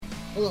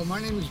Hello,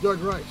 my name is Doug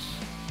Rice.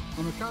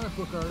 I'm a comic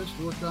book artist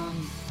who worked on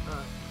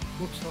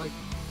books like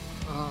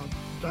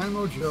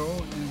Dynamo Joe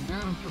and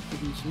Man Took the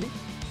DC.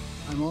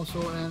 I'm also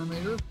an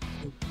animator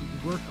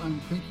who worked on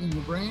Pinky and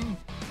the Brain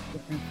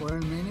and for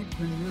Animaniacs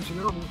many years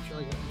ago, which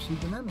I got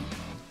received an Emmy.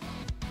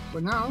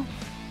 But now,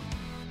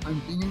 I'm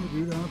being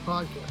interviewed on a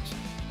podcast.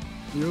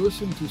 You're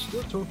listening to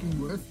Still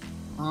Talking With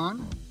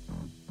on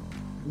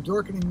the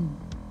Dorkening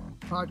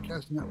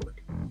Podcast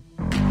Network.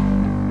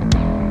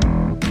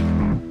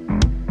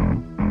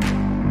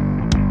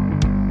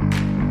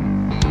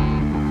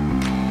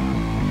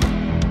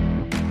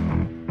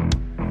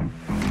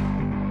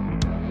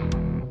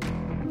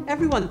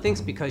 Everyone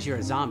thinks because you're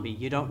a zombie,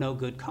 you don't know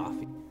good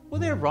coffee. Well,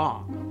 they're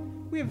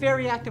wrong. We have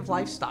very active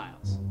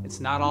lifestyles. It's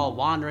not all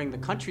wandering the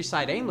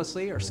countryside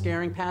aimlessly or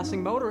scaring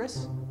passing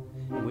motorists.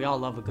 And we all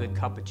love a good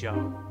cup of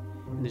joe.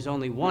 And there's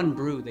only one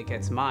brew that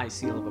gets my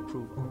seal of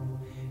approval.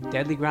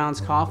 Deadly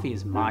Grounds coffee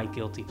is my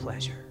guilty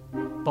pleasure.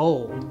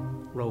 Bold,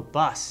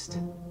 robust,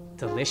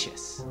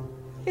 delicious.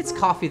 It's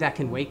coffee that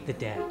can wake the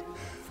dead.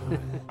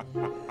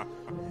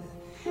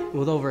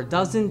 With over a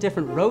dozen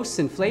different roasts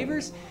and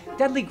flavors,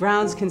 Deadly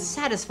Grounds can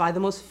satisfy the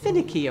most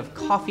finicky of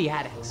coffee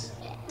addicts.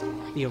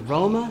 The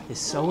aroma is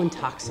so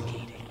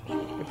intoxicating.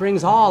 It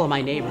brings all of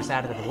my neighbors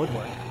out of the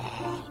woodwork.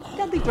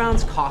 Deadly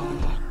Grounds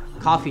coffee.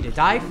 Coffee to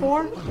die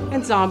for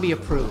and zombie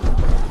approved.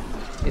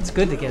 It's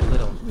good to get a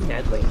little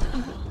deadly.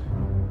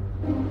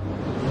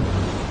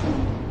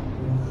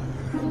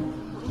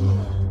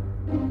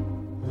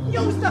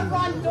 Use the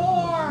front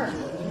door!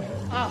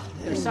 Oh,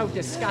 they're so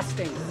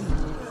disgusting.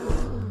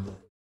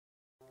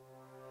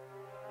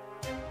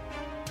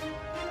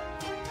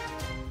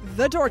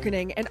 The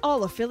Dorkening and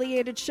all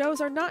affiliated shows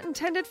are not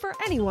intended for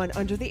anyone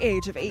under the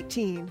age of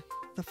 18.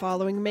 The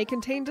following may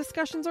contain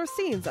discussions or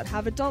scenes that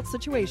have adult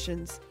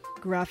situations,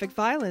 graphic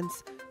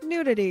violence,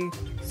 nudity,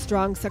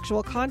 strong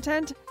sexual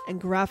content,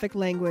 and graphic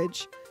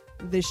language.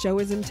 This show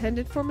is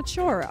intended for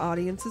mature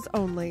audiences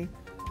only.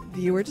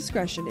 Viewer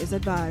discretion is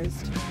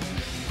advised.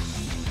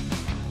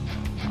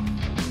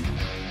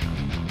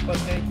 But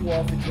thank you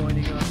all for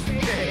joining us.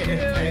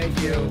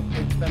 Thank you.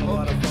 It's been a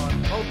lot of fun.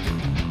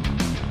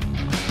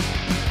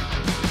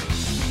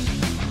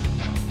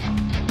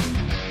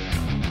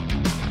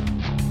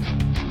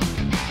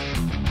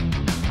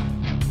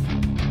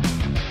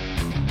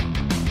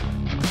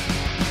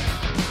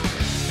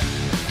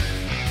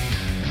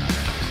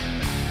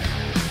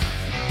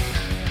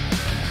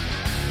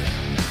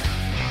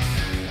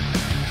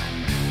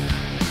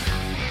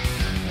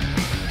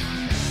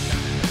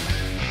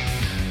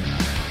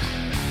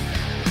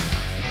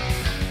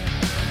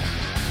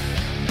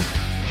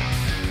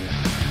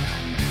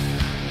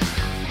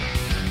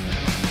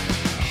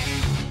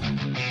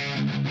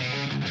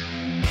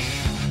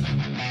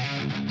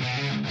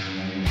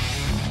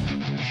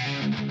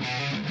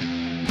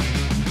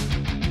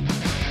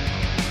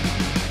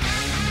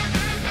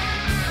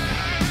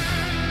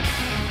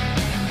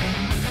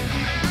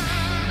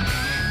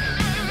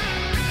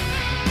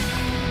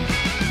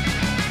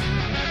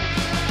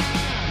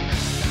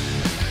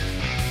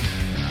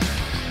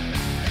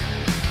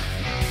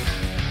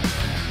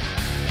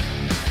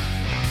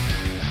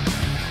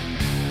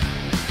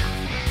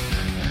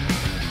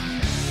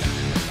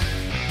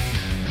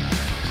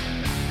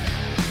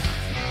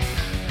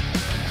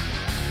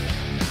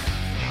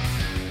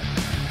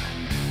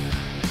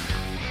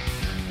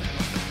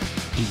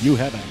 Do you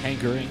have a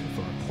hankering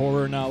for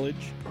horror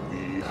knowledge?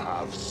 We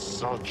have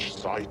such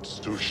sights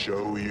to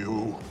show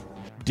you.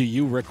 Do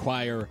you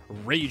require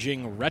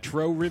raging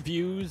retro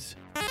reviews?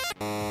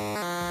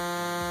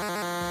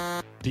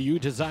 Do you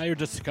desire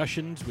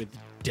discussions with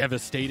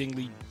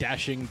devastatingly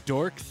dashing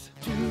dorks?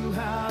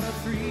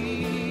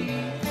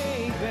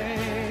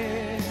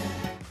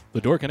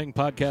 The Dorkening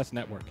Podcast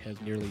Network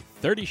has nearly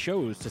 30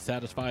 shows to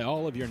satisfy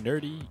all of your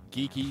nerdy,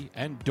 geeky,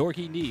 and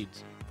dorky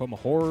needs. From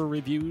horror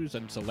reviews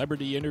and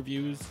celebrity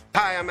interviews.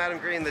 Hi, I'm Adam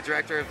Green, the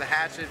director of the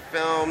Hatchet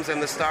films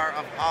and the star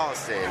of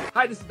Holliston.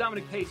 Hi, this is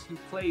Dominic Pace, who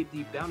played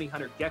the bounty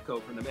hunter Gecko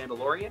from The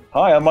Mandalorian.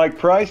 Hi, I'm Mike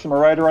Price. I'm a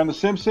writer on The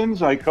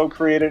Simpsons. I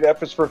co-created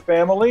F is for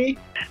Family.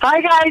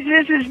 Hi, guys.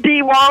 This is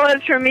Dee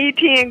Wallace from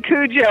E.T. and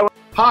Cujo.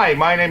 Hi,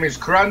 my name is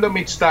Kurando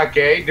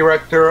Mitsutake,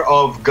 director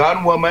of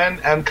Gun Woman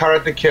and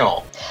Karate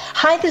Kill.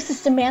 Hi, this is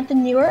Samantha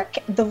Newark,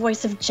 the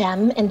voice of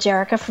Jem and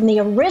Jerrica from the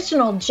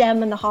original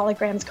Jem and the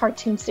Holograms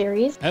cartoon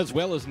series. As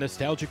well as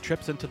nostalgic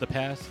trips into the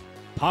past,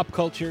 pop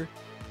culture,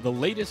 the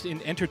latest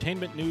in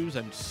entertainment news,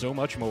 and so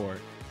much more.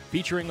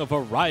 Featuring a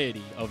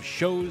variety of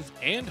shows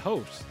and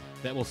hosts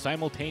that will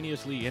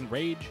simultaneously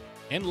enrage,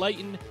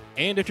 enlighten,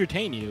 and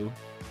entertain you.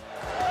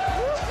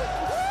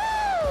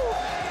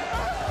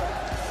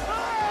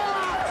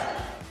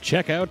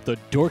 Check out the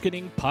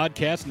Dorkening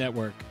Podcast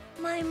Network.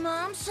 My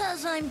mom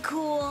says I'm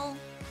cool.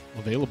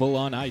 Available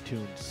on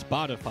iTunes,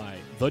 Spotify,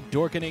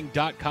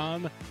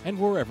 thedorkening.com, and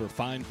wherever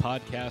fine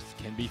podcasts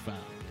can be found.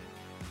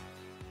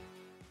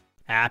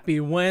 Happy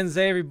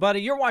Wednesday,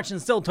 everybody. You're watching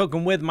Still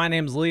Talking With. My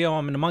name's Leo.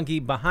 I'm the monkey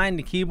behind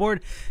the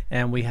keyboard,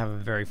 and we have a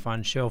very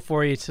fun show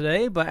for you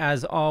today. But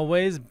as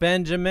always,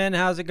 Benjamin,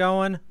 how's it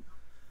going?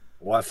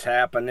 What's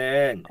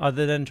happening?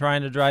 Other than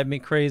trying to drive me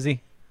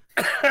crazy.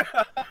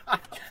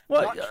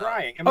 Not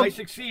trying. Am I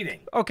succeeding?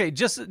 Okay,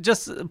 just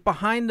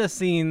behind the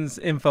scenes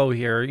info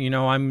here. You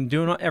know, I'm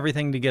doing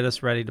everything to get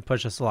us ready to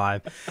push us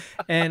live.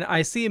 And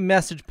I see a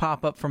message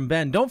pop up from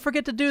Ben. Don't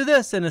forget to do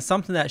this. And it's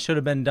something that should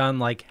have been done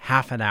like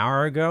half an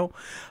hour ago.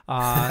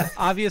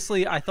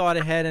 Obviously, I thought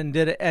ahead and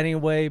did it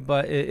anyway,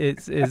 but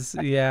it's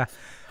yeah.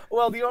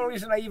 Well, the only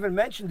reason I even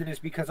mentioned it is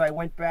because I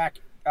went back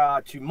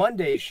to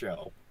Monday's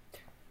show,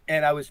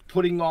 and I was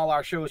putting all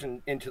our shows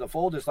into the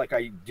folders like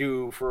I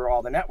do for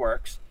all the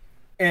networks,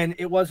 and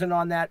it wasn't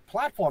on that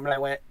platform, and I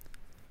went,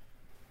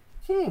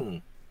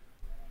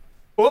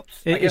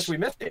 oops, I guess we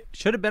missed it.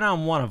 Should have been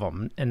on one of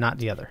them and not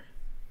the other.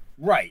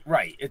 Right.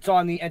 It's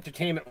on the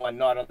entertainment one,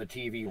 not on the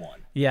TV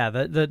one. Yeah,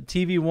 the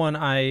TV one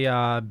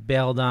I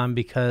bailed on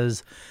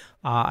because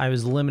I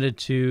was limited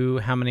to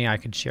how many I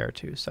could share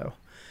to, so...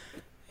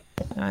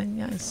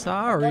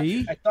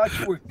 sorry. I thought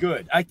you were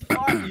good.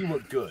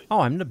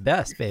 Oh, I'm the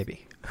best,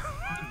 baby.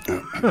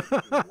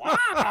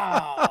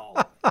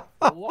 Wow.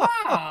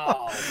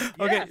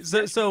 Okay,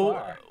 so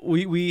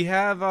we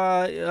have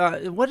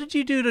what did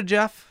you do to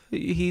Jeff?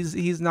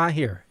 He's not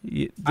here.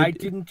 I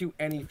didn't do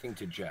anything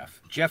to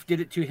Jeff. Jeff did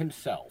it to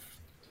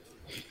himself.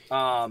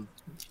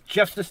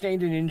 Jeff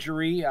sustained an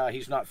injury.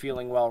 He's not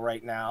feeling well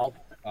right now.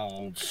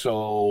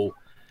 So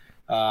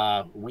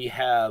we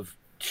have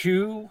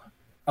two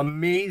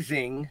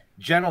amazing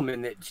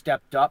gentlemen that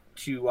stepped up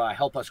to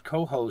help us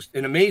co-host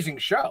an amazing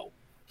show.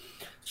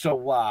 So,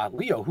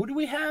 Leo, who do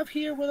we have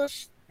here with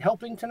us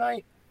helping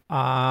tonight?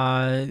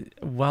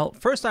 Well,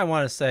 first I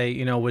want to say,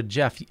 you know, with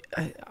Jeff,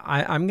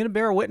 I'm going to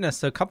bear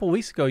witness. A couple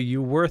weeks ago,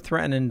 you were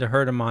threatening to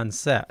hurt him on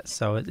set.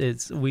 So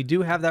we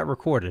do have that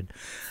recorded.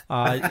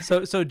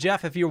 So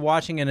Jeff, if you're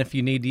watching and if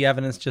you need the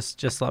evidence,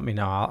 just let me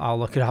know. I'll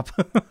look it up.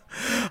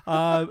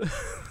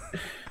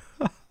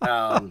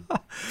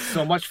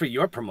 So much for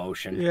your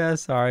promotion. Yeah,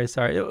 sorry.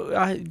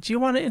 Do you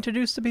want to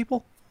introduce the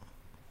people?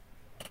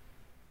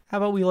 How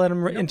about we let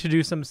them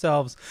introduce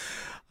themselves?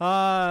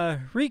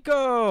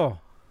 Rico.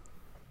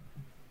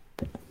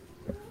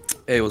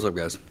 Hey, what's up,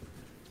 guys?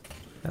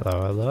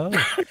 Hello.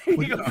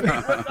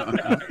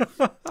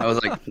 I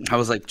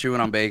was like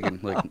chewing on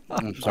bacon. Like,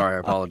 I'm sorry, I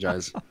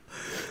apologize.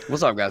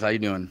 What's up, guys? How you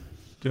doing?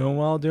 Doing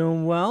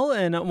well.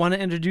 And want to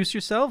introduce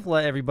yourself?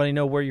 Let everybody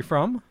know where you're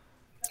from.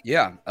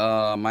 Yeah,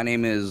 my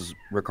name is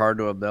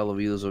Ricardo Abel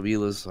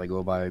Aviles. I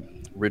go by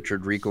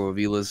Richard Rico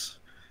Aviles.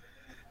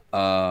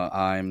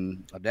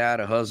 I'm a dad,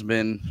 a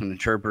husband, an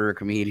interpreter, a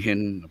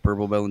comedian, a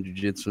purple belt in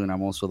jiu-jitsu, and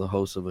I'm also the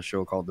host of a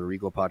show called The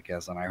Rico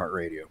Podcast on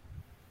iHeartRadio.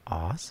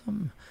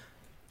 Awesome.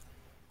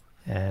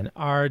 And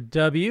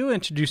RW,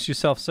 introduce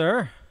yourself,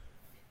 sir.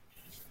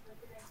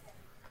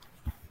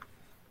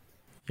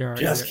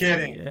 Just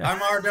kidding. Yeah.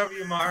 I'm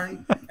R.W.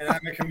 Martin, and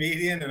I'm a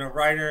comedian and a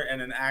writer and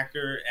an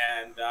actor,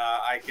 and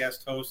I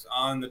guest host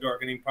on the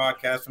Dorkening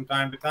Podcast from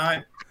time to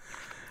time.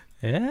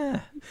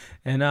 Yeah.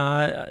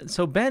 And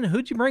so, Ben,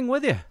 who'd you bring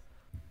with you?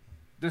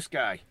 This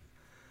guy.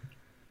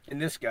 And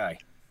this guy.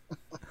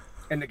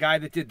 And the guy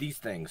that did these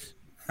things.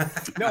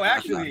 No,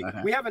 actually,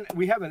 we have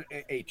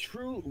a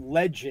true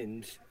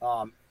legend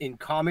in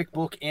comic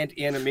book and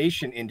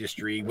animation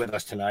industry with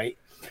us tonight,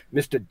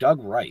 Mr.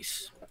 Doug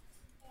Rice.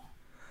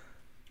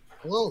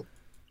 Hello.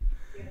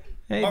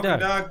 Hey, Welcome,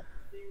 Doug.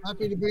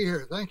 Happy to be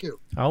here. Thank you.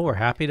 Oh, we're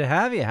happy to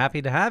have you.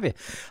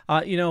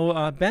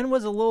 Ben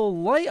was a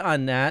little light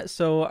on that,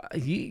 so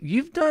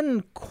you've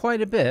done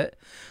quite a bit.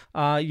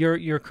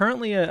 You're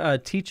currently a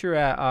teacher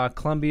at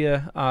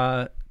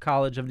Columbia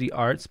College of the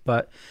Arts,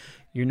 but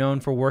you're known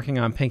for working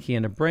on Pinky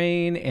and the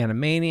Brain,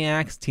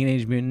 Animaniacs,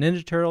 Teenage Mutant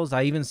Ninja Turtles.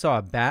 I even saw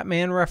a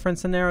Batman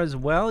reference in there as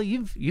well.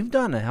 You've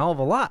done a hell of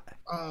a lot.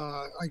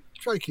 I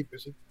try to keep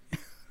busy.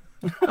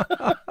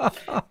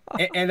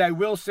 And I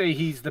will say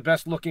he's the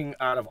best looking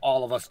out of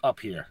all of us up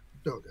here.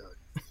 Oh, God.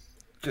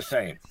 Just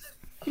saying.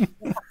 I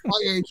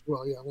age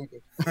well, yeah, thank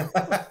you.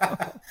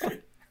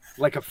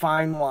 Like a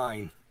fine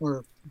wine.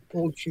 Or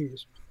old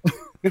cheese.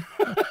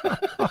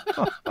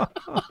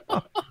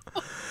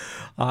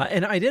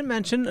 And I did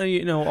mention,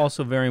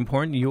 also very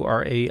important, you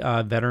are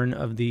a veteran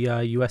of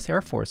the U.S.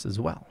 Air Force as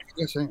well.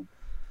 Yes, I am.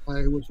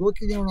 I was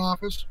working in an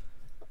office.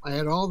 I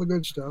had all the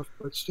good stuff,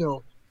 but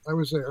still, I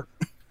was there.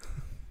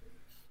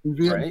 In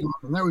Vietnam, right.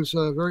 And that was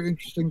a very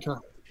interesting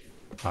time.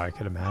 I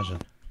could imagine.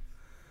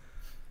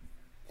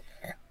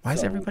 Why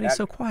is everybody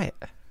so quiet?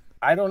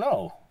 I don't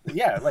know.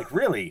 Yeah, like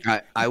really.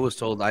 I was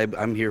told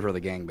I'm here for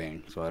the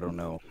gangbang, so I don't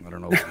know. I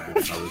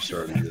was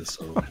starting this,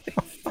 so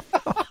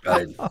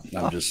I'm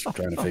just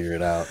trying to figure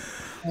it out.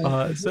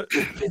 So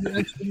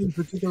any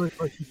particular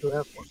questions to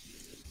that one?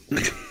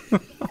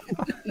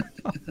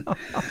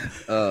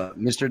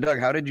 Mr. Doug,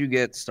 how did you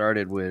get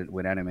started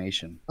with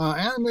animation?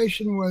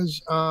 Animation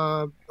was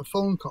a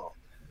phone call.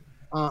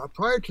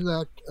 Prior to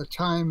that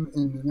time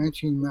in the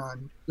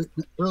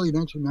early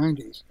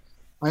 1990s,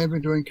 I had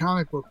been doing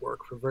comic book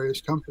work for various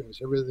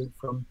companies, everything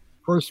from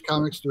First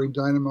Comics doing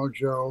Dynamo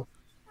Joe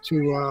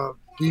to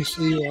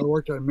DC. I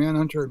worked on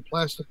Manhunter and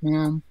Plastic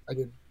Man. I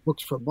did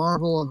books for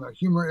Marvel in the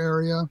humor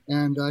area,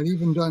 and I'd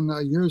even done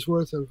a year's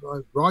worth of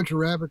Roger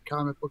Rabbit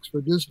comic books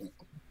for Disney.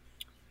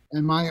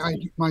 And my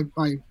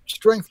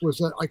strength was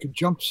that I could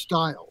jump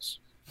styles.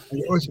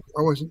 I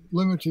wasn't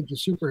limited to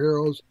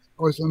superheroes.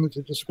 I was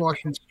limited to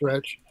squash and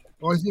stretch.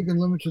 I wasn't even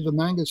limited to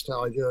manga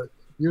style. I did a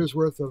year's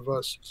worth of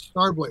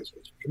Star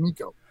Blazers,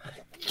 Kamiko.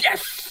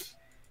 Yes!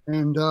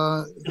 And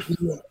I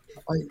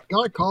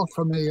got a call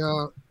from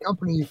a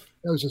company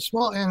that was a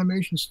small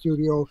animation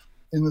studio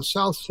in the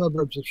south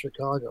suburbs of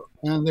Chicago.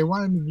 And they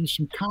wanted me to do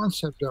some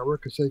concept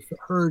artwork because they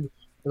heard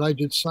that I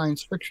did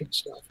science fiction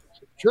stuff. I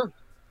said, sure.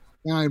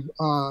 And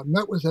I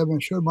met with them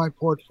and showed my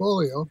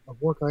portfolio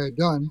of work I had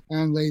done.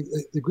 And they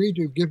agreed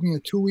to give me a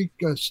 2-week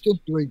stint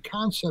doing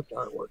concept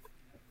artwork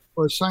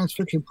for a science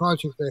fiction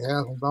project they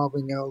have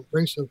involving a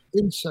race of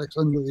insects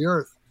under the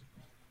earth.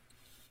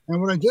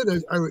 And what I did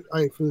is,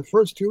 I for the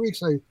first 2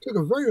 weeks, I took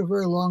a very,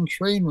 very long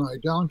train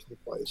ride down to the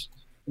place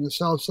in the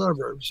south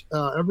suburbs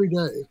every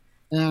day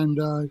and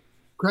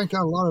cranked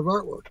out a lot of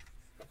artwork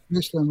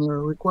based on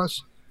their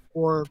requests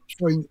for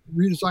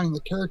redesigning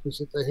the characters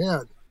that they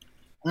had.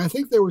 And I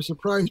think they were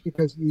surprised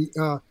because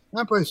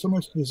not by so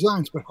much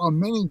designs, but how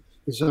many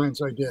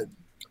designs I did.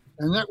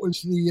 And that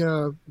was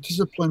the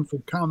discipline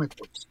from comic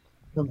books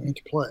coming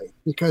into play.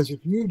 Because if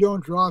you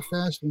don't draw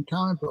fast in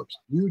comic books,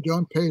 you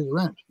don't pay the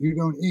rent. You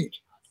don't eat.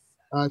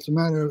 It's a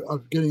matter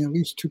of getting at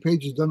least 2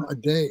 pages done a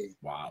day.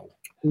 Wow.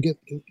 To get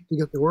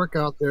the work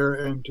out there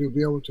and to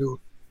be able to,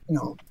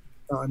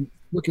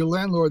 look your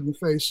landlord in the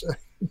face at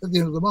the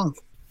end of the month.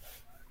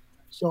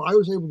 So I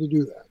was able to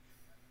do that.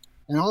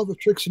 And all the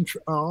tricks and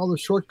all the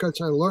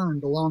shortcuts I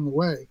learned along the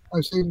way, I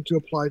was able to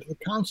apply to the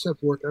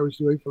concept work I was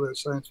doing for that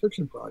science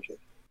fiction project.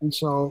 And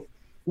so,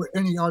 where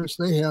any artist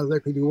they have, they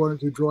could do 1 or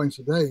 2 drawings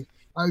a day.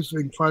 I was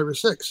doing 5 or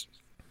 6.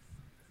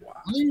 Wow.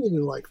 I really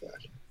like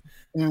that.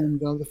 And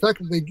the fact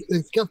that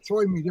they kept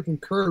throwing me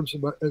different curves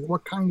about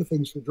what kind of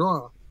things to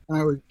draw, and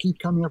I would keep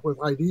coming up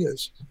with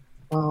ideas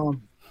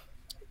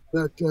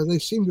that they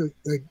seemed to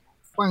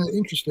find it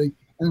interesting.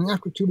 And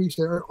after 2 weeks,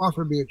 they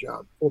offered me a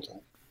job full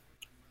time.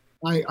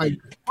 I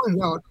pointed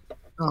out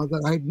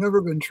that I'd never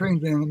been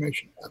trained in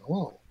animation at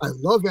all. I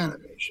love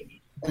animation,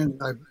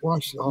 and I've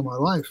watched it all my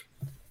life.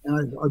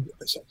 And I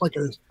like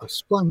a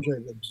sponge,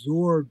 I've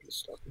absorbed this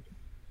stuff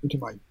into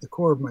the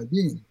core of my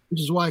being,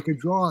 which is why I could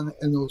draw in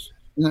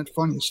that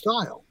funny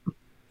style.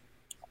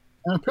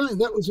 And apparently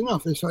that was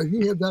enough. They said, if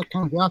you have that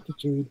kind of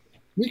aptitude,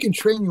 we can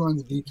train you on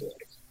the details.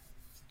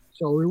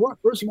 So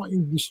first we want you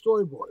to do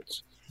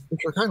storyboards,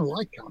 which are kind of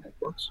like comic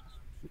books.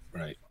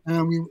 Right.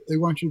 And they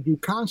want you to do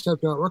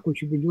concept artwork,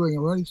 which you've been doing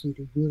already, so you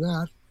can do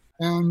that.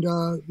 And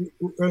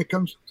when it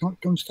comes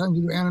time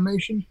to do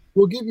animation,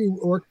 we'll give you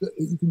work that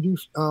you can do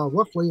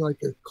roughly like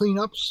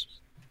cleanups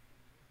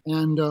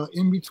and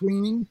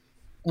in-betweening,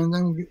 and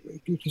then we'll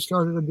get you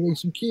started on doing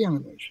some key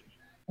animation.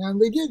 And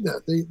they did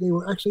that. They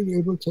were actually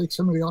able to take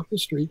somebody off the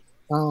street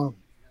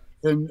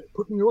and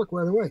put me to work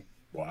right away.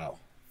 Wow.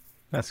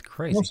 That's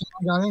crazy. That's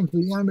how I got into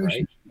the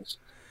animation business.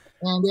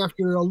 And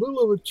after a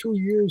little over 2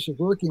 years of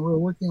working, we were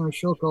working on a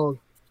show called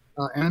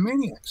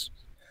Animaniacs.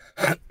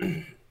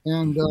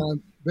 And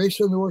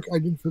based on the work I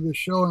did for the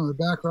show and the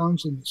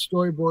backgrounds and the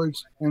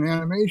storyboards and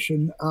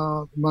animation,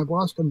 my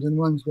boss comes in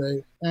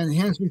Wednesday and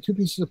hands me 2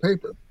 pieces of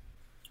paper.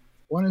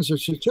 One is a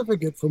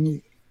certificate from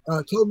the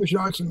Television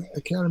Arts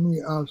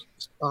Academy of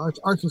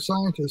Arts and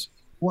Sciences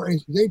for a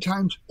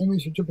daytime Emmy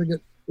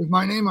certificate with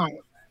my name on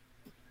it.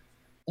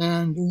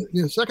 And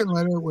the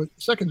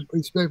second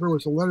piece of paper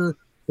was a letter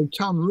from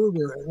Tom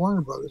Ruger at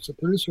Warner Brothers, the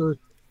producer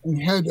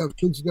and head of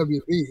Kids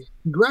WB,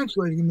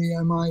 congratulating me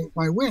on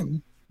my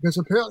win, because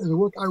apparently the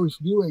work I was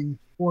doing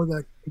for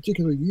that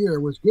particular year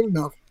was good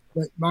enough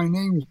that my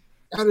name was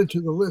added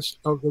to the list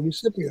of the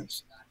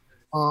recipients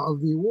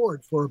of the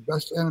award for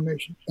Best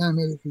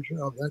Animated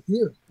Feature of that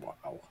year.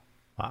 Wow.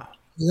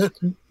 That's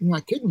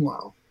not kidding,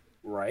 wow.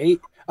 Right?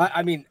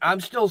 I mean,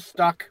 I'm still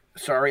stuck.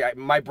 Sorry,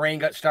 my brain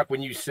got stuck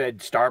when you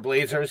said Star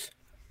Blazers.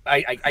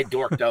 I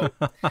dorked out.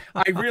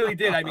 I really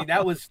did. I mean,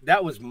 that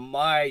was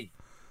my.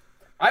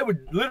 I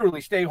would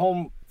literally stay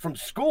home from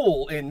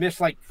school and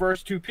miss like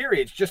first 2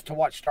 periods just to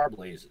watch Star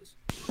Blazers.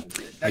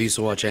 I used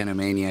to watch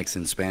Animaniacs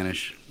in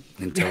Spanish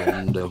in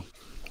Telemundo.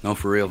 No,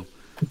 for real.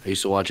 I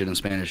used to watch it in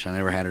Spanish. I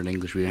never had it in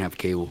English. We didn't have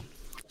cable,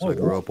 so I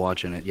grew up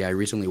watching it. Yeah, I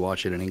recently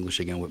watched it in English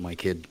again with my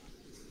kid.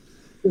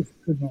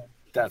 Good man.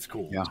 That's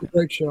cool. Yeah, it's a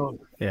great show.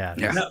 Yeah,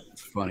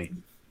 it's funny.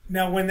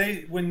 Now, when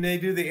they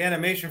do the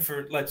animation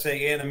for, let's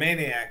say,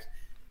 Animaniacs,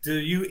 do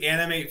you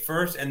animate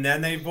first and then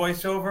they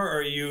voice over, or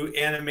are you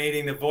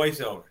animating the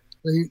voiceover?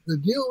 The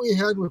deal we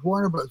had with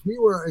Warner Bros., we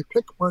were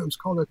what was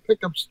called a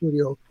pickup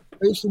studio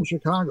based in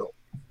Chicago,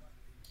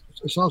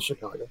 South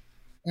Chicago.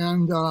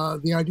 And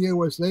the idea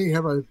was they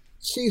have a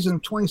season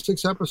of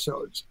 26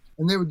 episodes,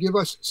 and they would give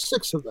us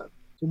 6 of them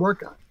to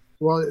work on.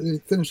 Well, they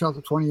finished off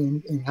the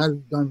 20 and had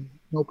it done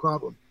no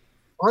problem.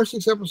 Our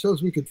 6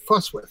 episodes we could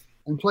fuss with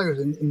and play with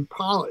and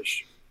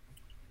polish.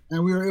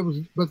 And we were able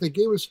to, but they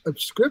gave us a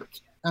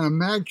script and a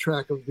mag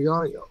track of the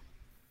audio.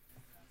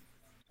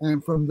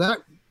 And from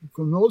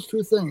those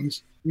 2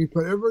 things, We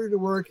put everybody to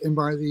work, and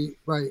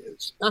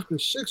after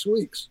 6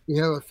 weeks, we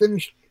have a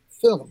finished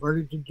film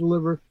ready to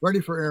deliver,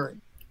 ready for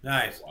airing.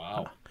 Nice.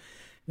 Wow.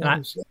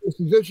 It's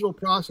a digital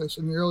process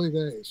in the early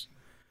days.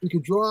 You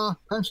could draw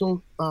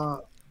pencil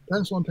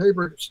and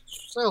paper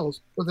cells,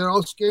 but they're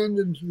all scanned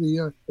into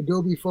the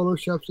Adobe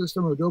Photoshop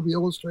system, Adobe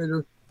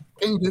Illustrator,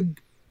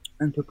 painted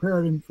and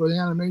prepared for the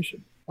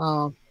animation.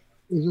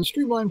 It's a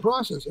streamlined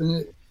process,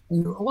 and it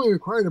only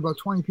required about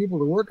 20 people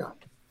to work on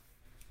it.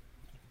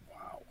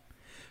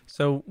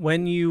 So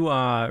when you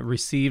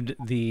received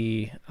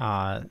the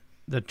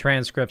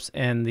transcripts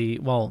and the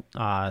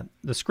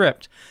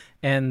script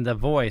and the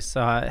voice,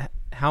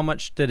 how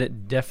much did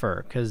it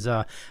differ? Because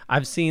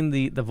I've seen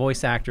the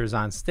voice actors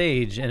on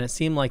stage, and it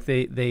seemed like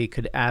they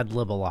could ad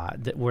lib a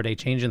lot. Were they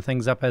changing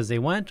things up as they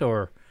went,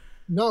 or?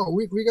 No,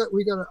 we got.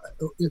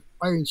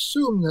 I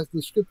assume that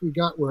the script we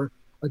got were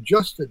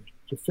adjusted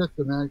to fit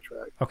the mag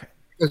track. Okay.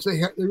 Because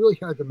they really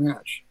had to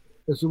match,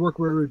 because the work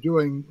we were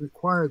doing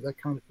required that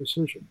kind of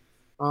precision.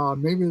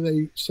 Maybe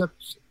they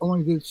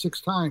only did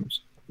 6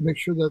 times to make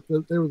sure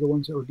that they were the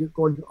ones that were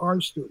going to our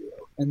studio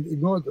and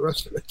ignored the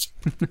rest of it.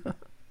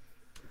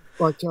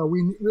 But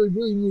we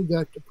really need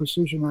that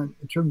precision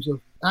in terms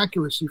of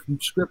accuracy from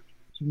script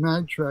to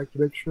mag track to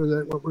make sure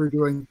that what we're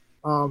doing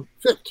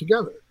fit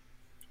together.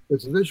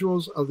 Because the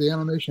visuals of the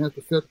animation have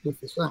to fit with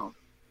the sound.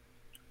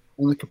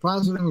 And the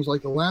compositing was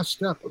like the last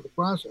step of the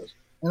process.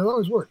 And it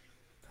always worked.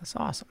 That's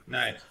awesome.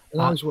 Nice. It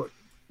always worked.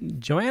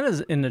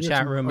 Joanna's in the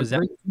chat room.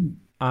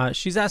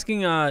 She's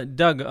asking,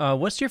 Doug,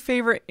 what's your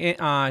favorite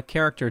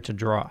character to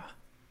draw?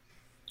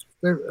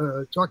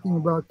 Talking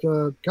about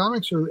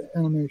comics or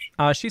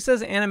animation? She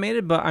says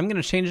animated, but I'm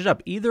going to change it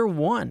up. Either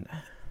one.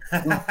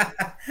 There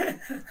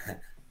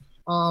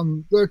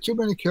are too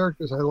many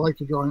characters I like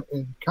to draw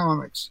in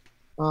comics.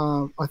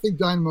 I think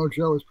Dynamo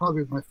Joe is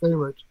probably my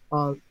favorite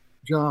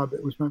job.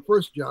 It was my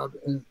first job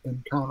in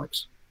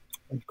comics.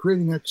 And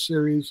creating that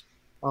series,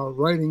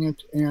 writing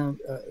it, and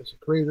as a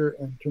creator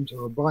in terms of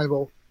a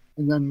Bible,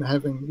 and then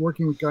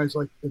working with guys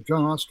like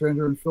John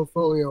Ostrander and Phil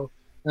Folio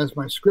as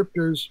my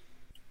scripters,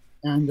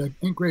 and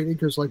great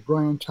inkers like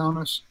Brian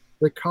Thomas,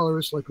 great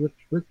colorists like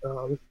Rick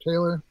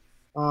Taylor.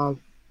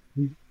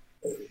 He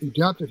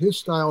adapted his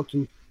style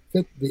to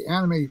fit the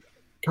anime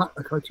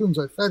cartoons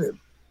I fed him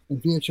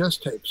and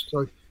VHS tapes.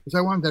 So, because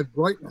I wanted that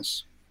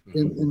brightness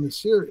in the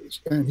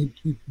series, and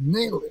he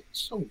nailed it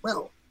so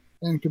well.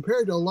 And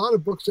compared to a lot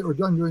of books that were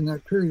done during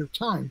that period of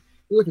time,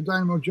 you look at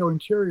Dynamo Joe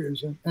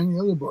Interiors and any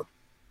other book,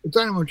 the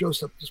Dynamo Joe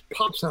stuff just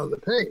pops out of the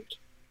page.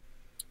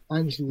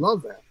 I just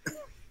love that.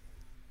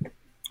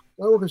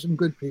 I work with some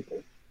good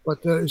people,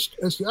 but as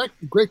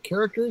great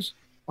characters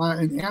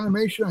in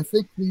animation, I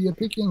think the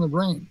Pinky and the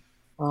Brain.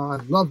 I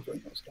love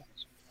doing those guys.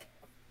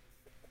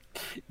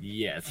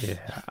 Yes. Yeah,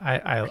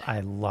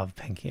 I love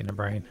Pinky and the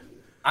Brain.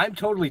 I'm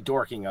totally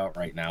dorking out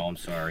right now. I'm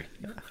sorry.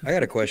 I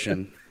got a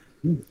question.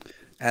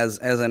 As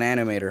an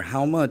animator,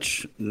 how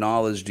much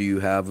knowledge do you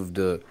have of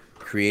the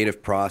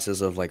creative process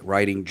of like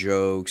writing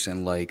jokes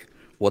and like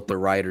what the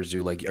writers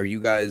do? Like, are you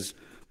guys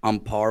on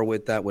par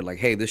with that? With like,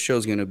 hey, this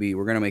show's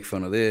we're gonna make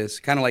fun of this,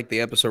 kind of like the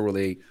episode where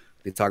they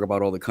talk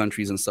about all the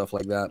countries and stuff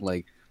like that.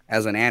 Like,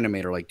 as an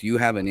animator, like, do you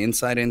have an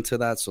insight into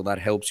that so that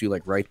helps you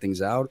like write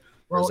things out,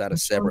 or is that a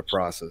separate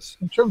process?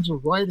 In terms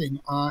of writing,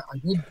 I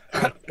did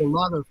a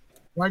lot of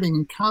writing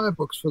in comic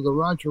books for the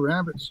Roger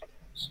Rabbit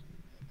series.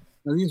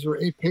 Now, these were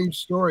 8-page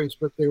stories,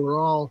 but they were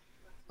all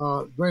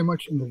very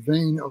much in the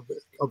vein of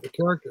the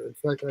character. In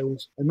fact,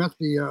 I met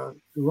the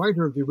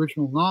writer of the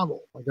original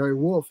novel, Gary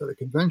Wolfe, at a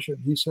convention.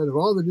 He said of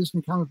all the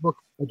Disney comic book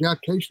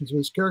adaptations of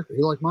his character,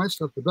 he liked my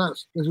stuff the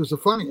best because it was the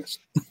funniest.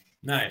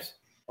 Nice.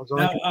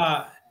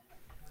 Now,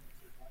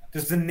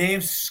 does the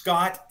name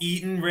Scott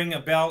Eaton ring a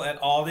bell at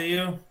all to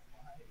you?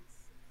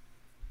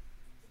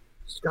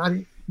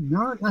 Scotty? No,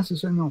 not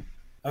necessarily, no.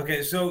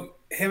 Okay, so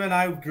him and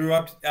I grew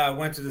up,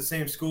 went to the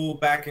same school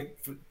back in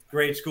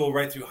grade school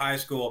right through high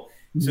school.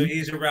 So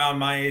he's around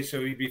my age,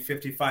 so he'd be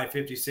 55,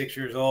 56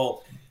 years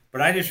old.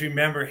 But I just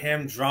remember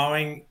him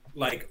drawing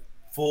like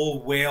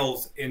full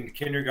whales in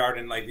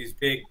kindergarten, like these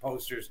big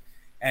posters,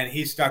 and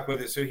he stuck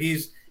with it. So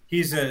he's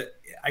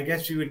I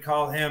guess you would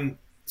call him,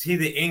 is he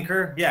the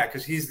inker? Yeah,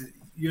 because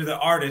you're the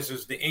artist,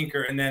 is the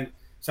inker, and then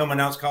someone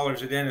else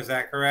colors it in. Is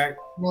that correct?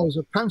 Well, he's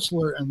a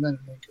penciler and then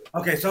an inker.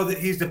 Okay, so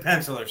he's the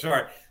penciler.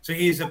 Sorry. So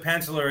he's a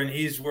penciler, and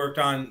he's worked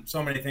on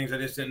so many things. I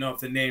just didn't know if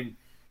the name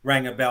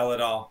rang a bell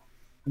at all.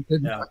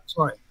 No.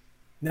 Sorry.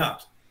 No.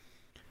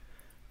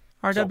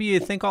 RW, you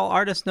think all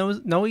artists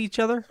know each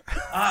other?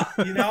 I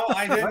didn't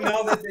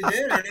know that they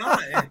did or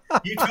not.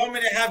 You told me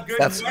to have good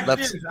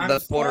questions.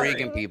 That's Puerto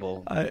Rican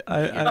people.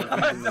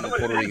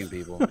 Puerto Rican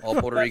people. All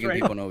Puerto Rican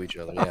people know each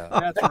other. Yeah,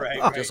 that's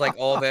right. Just like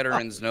all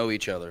veterans know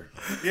each other.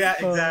 Yeah,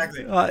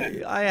 exactly.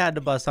 I had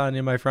to bust on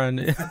you, my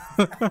friend.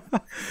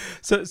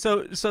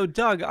 So,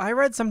 Doug, I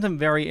read something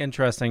very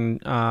interesting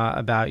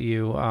about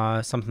you.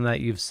 Something that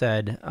you've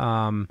said.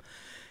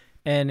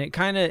 And it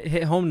kind of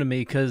hit home to me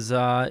because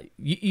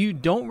you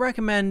don't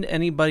recommend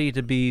anybody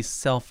to be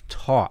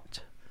self-taught.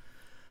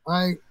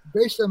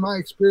 Based on my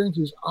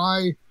experiences,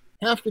 I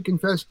have to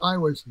confess I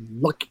was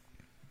lucky.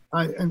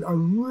 And I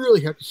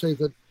really have to say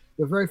that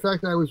the very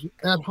fact that I was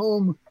at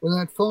home when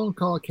that phone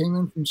call came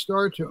in from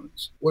Star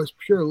Tunes was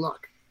pure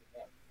luck.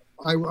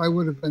 I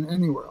would have been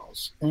anywhere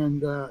else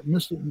and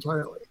missed it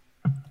entirely.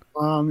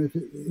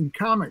 In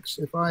comics,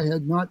 if I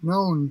had not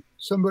known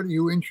somebody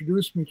who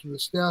introduced me to the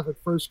staff at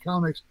First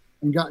Comics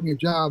and got me a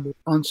job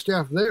on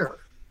staff there,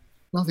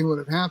 nothing would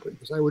have happened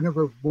because I would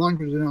never have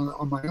wandered in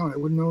on my own. I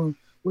wouldn't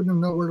have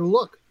known where to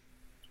look.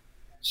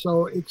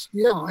 So it's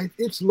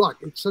luck.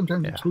 It's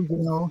sometimes it's who you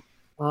know.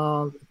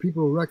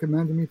 People who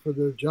recommended me for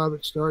the job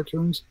at Star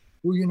Tunes,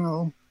 who you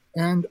know,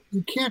 and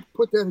you can't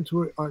put that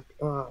into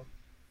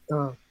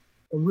a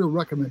real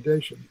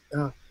recommendation.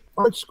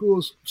 Art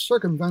schools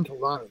circumvent a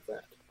lot of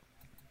that.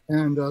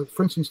 And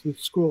for instance, the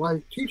school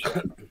I teach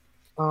at,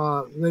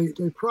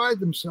 they pride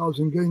themselves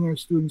in getting their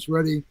students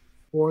ready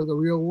for the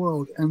real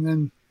world, and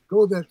then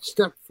go that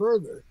step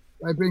further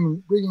by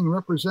bringing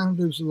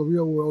representatives of the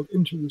real world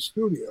into the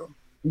studio,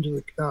 into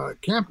the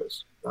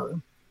campus,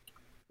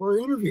 for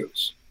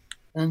interviews.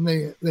 And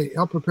they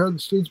help the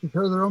students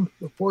prepare their own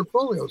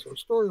portfolios or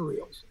story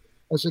reels,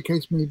 as the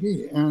case may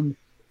be. And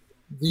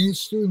these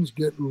students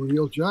get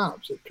real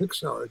jobs at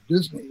Pixar, at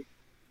Disney,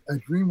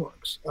 at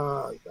DreamWorks.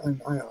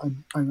 And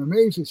I'm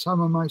amazed that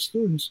some of my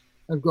students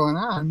have gone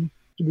on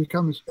to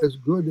become as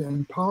good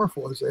and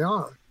powerful as they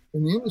are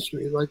in the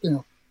industry. Like,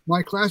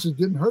 my classes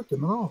didn't hurt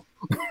them at all.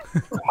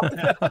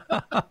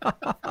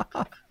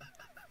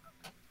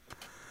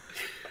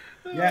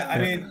 Yeah, I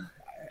mean,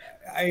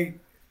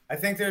 I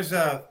think there's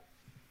a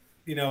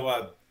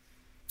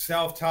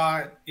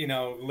self-taught,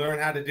 learn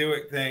how to do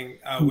it thing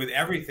with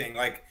everything.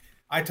 Like,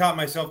 I taught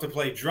myself to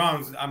play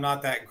drums. I'm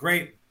not that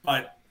great,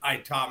 but I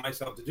taught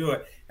myself to do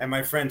it. And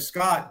my friend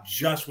Scott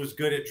just was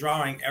good at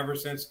drawing ever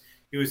since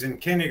he was in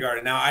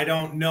kindergarten. Now, I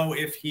don't know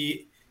if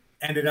he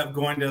ended up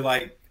going to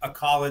like a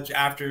college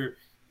after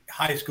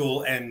high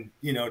school and,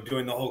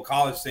 doing the whole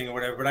college thing or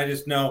whatever. But I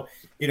just know,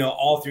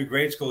 all through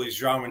grade school, he's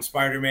drawing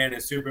Spider-Man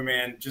and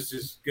Superman just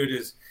as good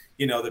as,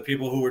 the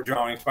people who were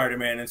drawing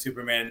Spider-Man and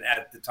Superman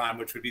at the time,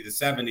 which would be the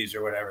 70s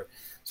or whatever.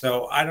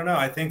 So I don't know.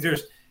 I think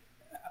there's,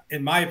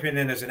 in my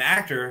opinion, as an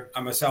actor,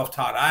 I'm a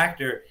self-taught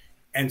actor,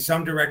 and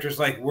some directors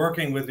like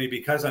working with me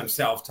because I'm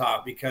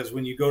self-taught, because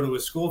when you go to a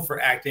school for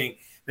acting,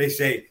 they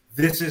say,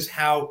 this is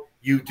how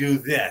you do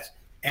this.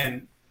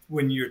 And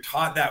when you're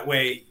taught that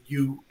way,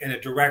 and a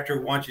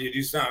director wants you to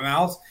do something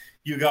else,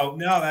 you go,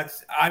 no,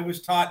 I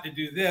was taught to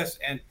do this,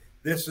 and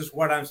this is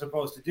what I'm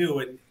supposed to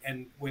do.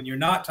 And when you're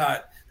not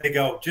taught, they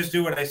go, just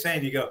do what I say.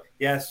 And you go,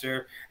 yes,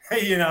 sir.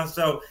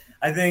 So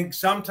I think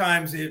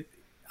sometimes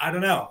I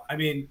don't know. I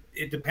mean,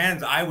 it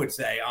depends, I would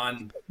say,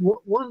 on.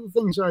 One of the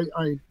things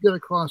I get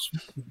across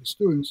with the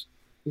students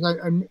is I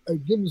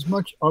give as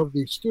much of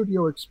the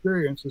studio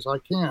experience as I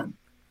can,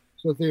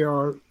 so they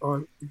are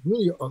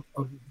really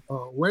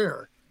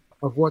aware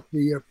of what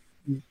the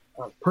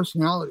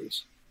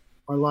personalities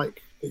are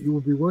like that you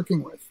will be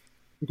working with,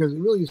 because it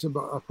really is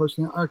about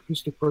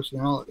artistic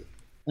personality.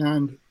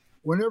 And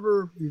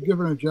whenever you're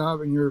given a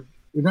job and you're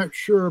not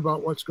sure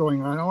about what's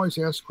going on, I always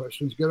ask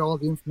questions, get all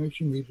the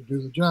information you need to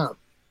do the job,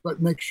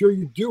 but make sure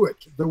you do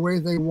it the way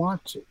they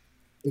want to.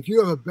 If you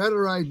have a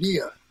better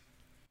idea,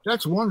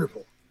 that's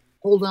wonderful.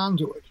 Hold on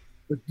to it,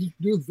 but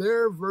do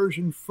their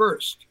version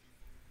first.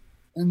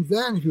 And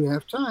then if you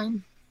have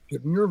time,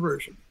 give them your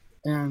version.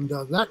 And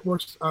that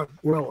works out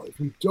well. If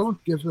you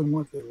don't give them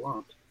what they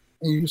want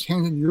and you just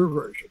hand in your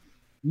version,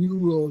 you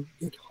will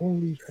get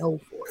holy hell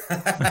for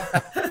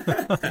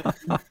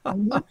it.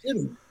 I'm not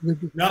kidding.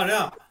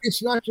 No.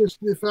 It's not just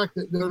the fact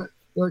that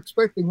they're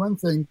expecting one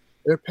thing,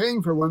 they're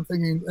paying for one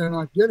thing and they're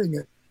not getting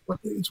it, but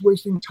it's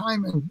wasting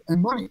time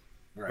and money.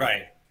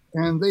 Right.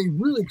 And they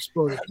really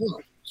exploited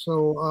that.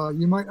 So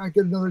you might not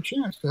get another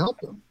chance to help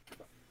them.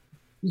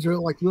 These are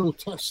like little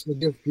tests they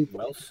give people.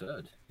 Well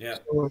said. Yeah.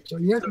 So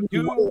you have to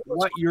do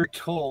what you're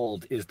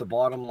told is the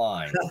bottom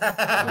line.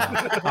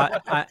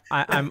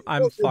 I'm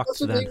fucked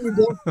then. then. You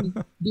don't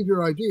give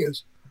your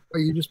ideas, but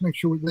you just make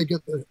sure they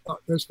get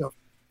their stuff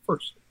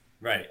first.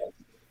 Right.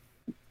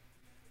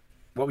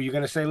 What were you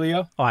going to say,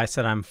 Leo? Oh, I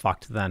said I'm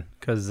fucked then,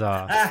 because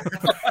yeah,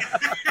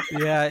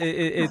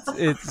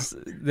 it's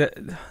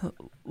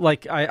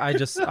like I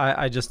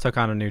just took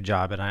on a new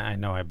job, and I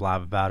know I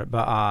blab about it,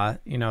 but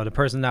the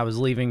person that was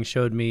leaving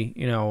showed me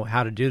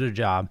how to do the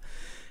job,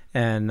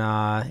 and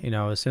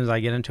as soon as I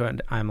get into it,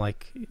 I'm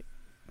like,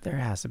 there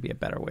has to be a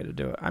better way to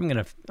do it. I'm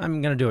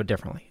gonna do it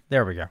differently.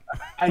 There we go.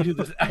 I do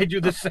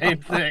the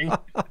same thing.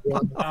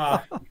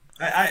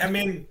 I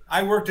mean,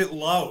 I worked at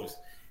Lowe's.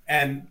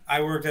 And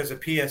I worked as a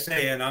PSA,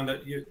 and on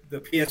the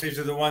PSAs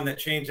are the one that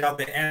change out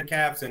the end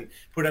caps and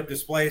put up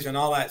displays and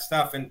all that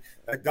stuff. And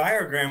a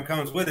diagram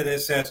comes with it.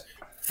 It says,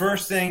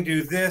 first thing,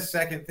 do this.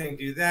 Second thing,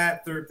 do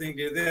that. Third thing,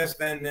 do this.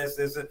 Then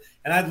this. And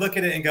I'd look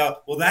at it and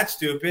go, well, that's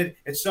stupid.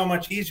 It's so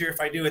much easier if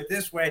I do it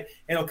this way.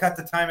 It'll cut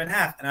the time in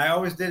half. And I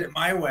always did it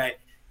my way.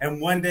 And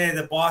one day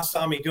the boss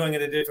saw me doing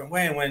it a different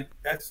way and went,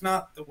 that's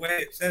not the way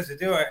it says to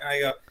do it. And I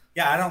go,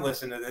 yeah, I don't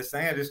listen to this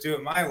thing. I just do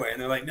it my way.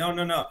 And they're like, no,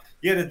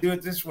 you got to do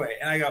it this way.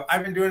 And I go,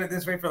 I've been doing it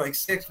this way for like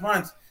 6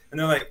 months. And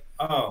they're like,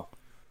 oh,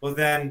 well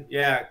then,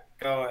 yeah,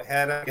 go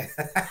ahead.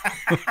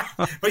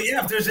 But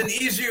yeah, if there's an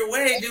easier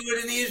way, do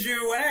it an easier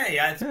way.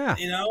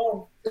 You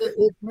know,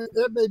 it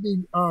may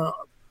be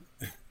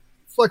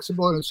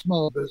flexible in a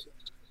small business.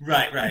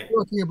 Right.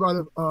 We're talking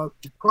about a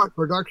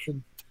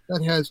production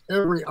that has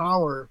every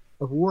hour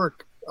of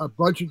work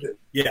budgeted.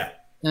 Yeah.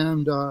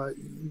 And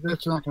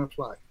that's not going to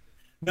fly.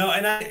 No,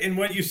 and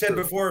what you said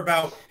before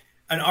about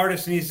an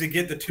artist needs to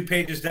get the 2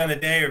 pages done a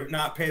day or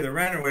not pay the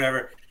rent or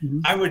whatever,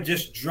 I would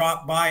just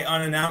drop by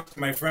unannounced to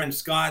my friend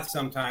Scott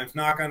sometimes,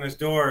 knock on his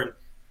door, and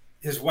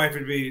his wife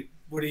would be,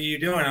 what are you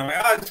doing? I'm like,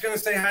 oh, I'm just going to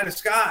say hi to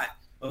Scott.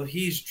 Well,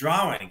 he's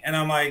drawing. And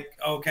I'm like,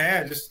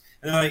 okay, and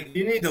they're like,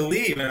 you need to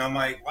leave. And I'm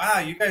like, wow,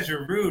 you guys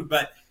are rude,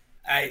 but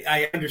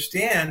I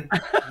understand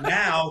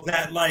now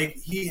that like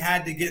he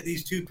had to get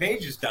these 2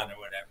 pages done or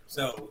whatever.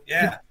 So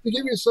yeah. To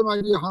give you some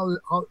idea how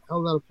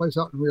that plays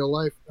out in real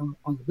life on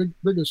the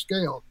bigger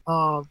scale,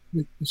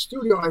 the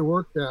studio I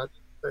worked at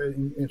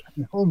in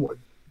Homewood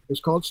was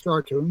called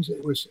Star Tunes.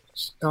 It was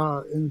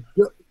in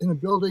a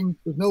building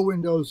with no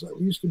windows. It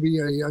used to be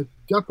a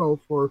depot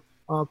for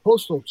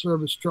postal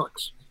service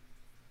trucks.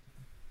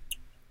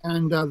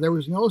 And there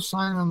was no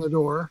sign on the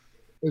door.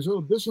 There's a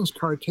little business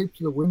card taped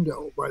to the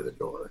window by the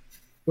door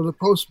for the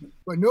postman.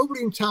 But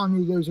nobody in town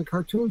knew there was a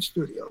cartoon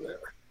studio there.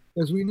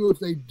 As we knew if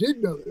they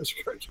did know there was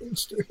a cartoon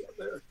studio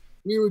there,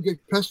 we would get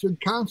pestered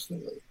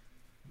constantly.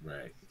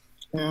 Right.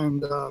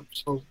 And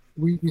so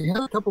we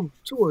had a couple of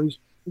tours.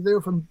 They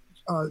were from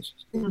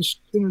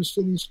inner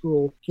city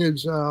school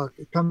kids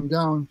coming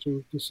down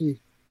to see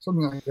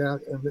something like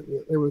that.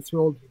 And they were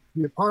thrilled to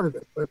be a part of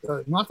it,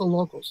 but not the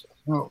local stuff,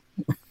 no.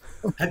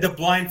 Had to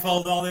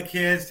blindfold all the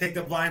kids, take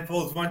the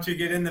blindfolds once you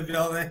get in the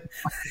building.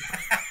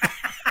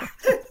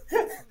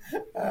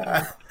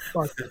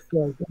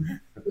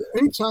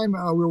 Anytime we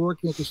were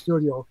working at the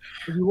studio,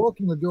 if you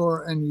walk in the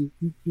door and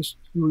you'd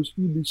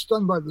be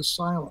stunned by the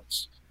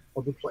silence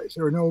of the place.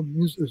 There's no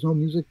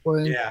music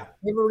playing. Yeah.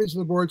 Everybody's on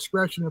the board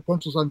scratching their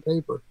pencils on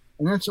paper,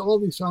 and that's all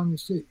we sound and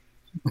see.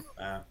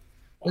 Wow.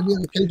 Maybe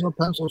an occasional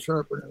pencil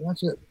sharpener.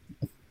 That's it.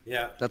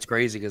 Yeah. That's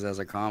crazy because as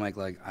a comic,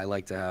 like I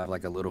like to have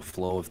like a little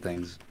flow of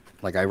things.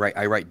 Like I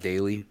write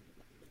daily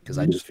because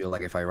I just feel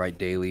like if I write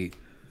daily,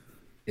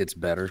 it's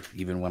better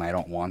even when I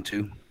don't want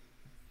to.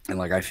 And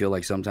like I feel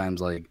like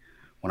sometimes like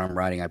when I'm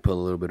writing, I put a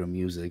little bit of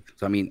music.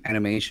 So I mean,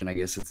 animation, I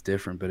guess it's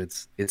different, but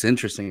it's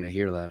interesting to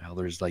hear that how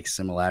there's like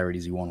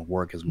similarities. You want to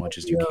work as much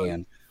as you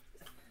can.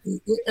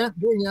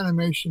 Doing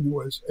animation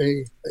was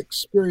a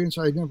experience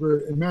I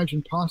never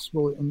imagined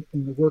possible in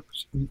the work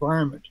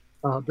environment.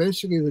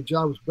 Basically, the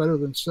job was better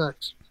than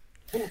sex.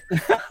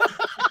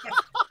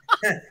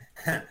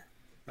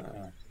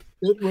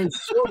 It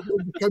was so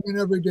good to come in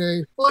every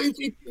day. Well,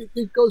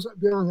 it goes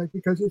beyond that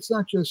because it's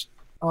not just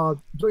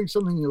doing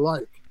something you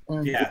like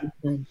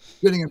and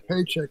getting a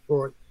paycheck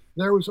for it.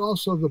 There was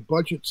also the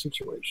budget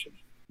situation.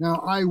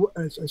 Now,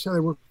 as I said, I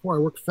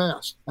worked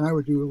fast, and I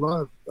would do a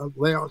lot of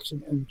layouts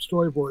and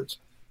storyboards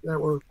that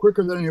were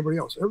quicker than anybody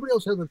else. Everybody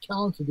else had the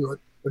talent to do it,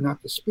 but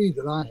not the speed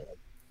that I had.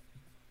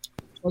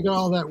 So I got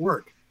all that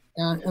work.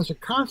 And as a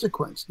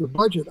consequence, the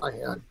budget I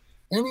had,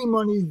 any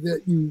money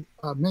that you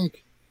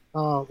make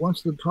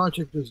once the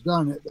project is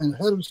done and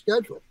ahead of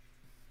schedule,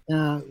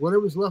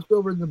 whatever's left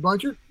over in the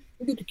budget,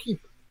 you get to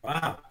keep it.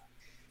 Wow.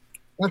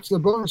 That's the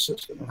bonus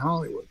system in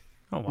Hollywood.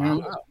 Oh,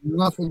 wow.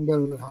 Nothing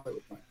better than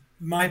Hollywood.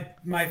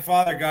 My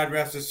father, God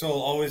rest his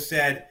soul, always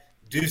said,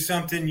 do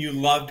something you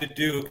love to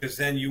do because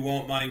then you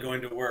won't mind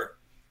going to work.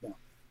 Yeah.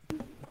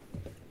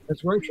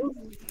 That's very true.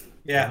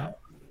 Yeah.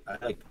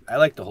 I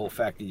like the whole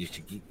fact that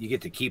you get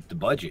to keep the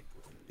budget.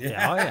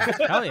 Yeah. Oh, yeah.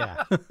 Hell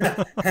yeah.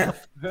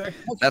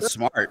 That's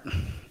smart.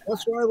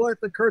 That's why I like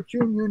the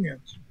cartoon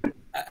unions.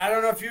 I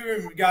don't know if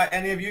you got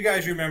any of you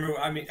guys remember.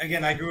 I mean,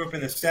 again, I grew up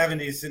in the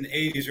 70s and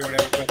 80s or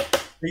whatever,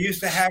 but they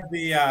used to have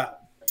the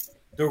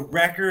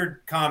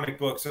record comic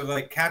books. So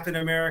like Captain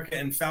America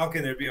and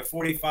Falcon, there'd be a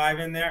 45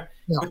 in there.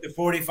 Yeah. Put the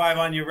 45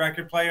 on your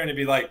record player, and it'd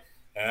be like,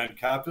 and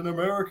Captain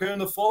America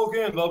and the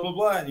Falcon, blah, blah,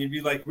 blah. And you'd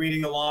be like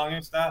reading along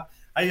and stuff.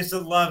 I used to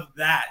love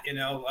that,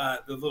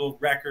 the little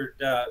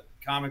record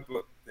comic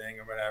book thing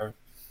or whatever.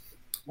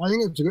 I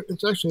think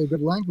it's actually a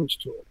good language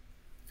tool.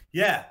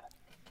 Yeah.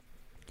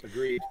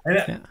 Agreed.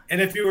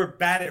 And if you were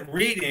bad at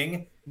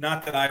reading,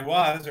 not that I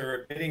was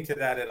or admitting to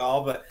that at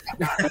all, but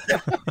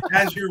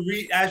as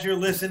you're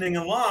listening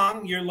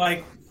along, you're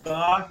like,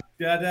 da,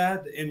 da, da,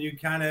 and you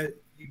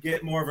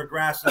get more of a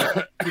grasp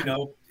of,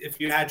 if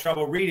you had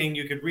trouble reading,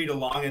 you could read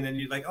along, and then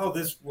you're like, oh,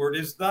 this word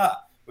is the,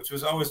 which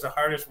was always the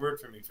hardest word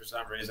for me for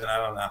some reason. I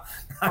don't know.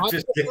 I could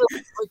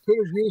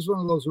have used one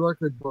of those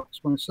record books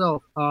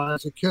myself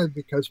as a kid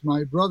because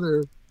my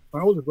older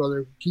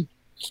brother, keep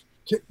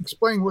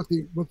explain what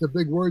the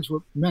big words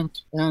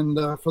meant, and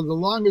for the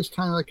longest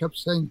time I kept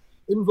saying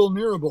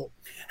invulnerable.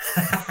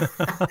 Look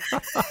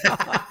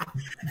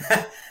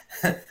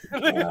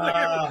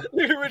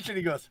at Richard,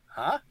 he goes,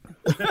 huh?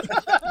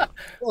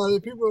 Well,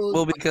 the people.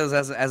 Well, because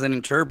as an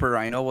interpreter,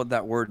 I know what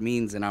that word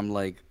means, and I'm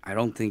like, I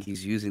don't think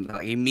he's using.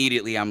 Like,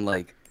 immediately, I'm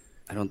like,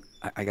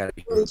 I gotta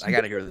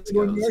hear this.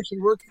 When you're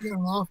actually working in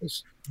an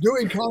office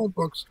doing comic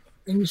books,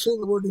 and you say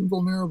the word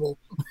invulnerable.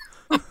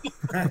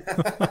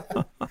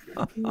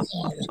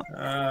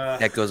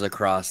 That goes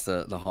across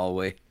the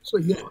hallway. So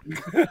yeah.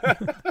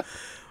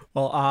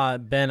 Well,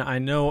 Ben, I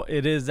know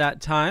it is that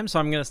time, so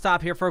I'm going to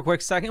stop here for a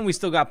quick second. We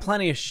still got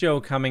plenty of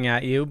show coming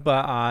at you,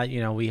 but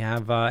we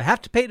have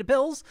to pay the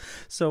bills,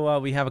 so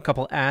we have a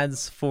couple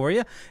ads for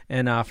you.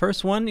 And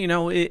first one,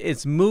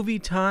 it's movie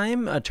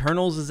time.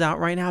 Eternals is out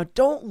right now.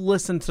 Don't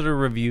listen to the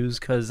reviews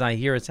because I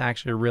hear it's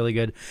actually really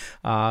good.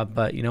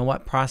 But you know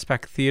what?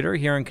 Prospect Theater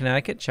here in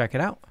Connecticut, check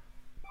it out.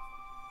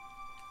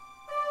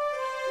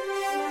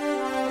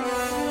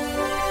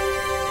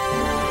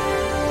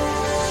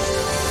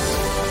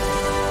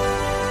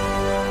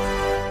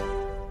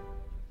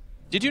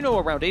 Did you know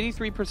around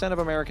 83% of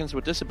Americans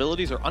with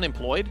disabilities are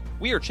unemployed?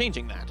 We are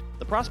changing that.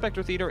 The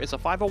Prospector Theater is a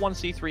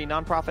 501c3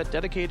 nonprofit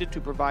dedicated to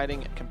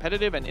providing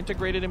competitive and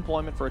integrated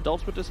employment for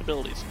adults with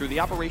disabilities through the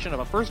operation of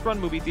a first-run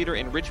movie theater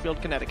in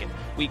Ridgefield, Connecticut.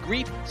 We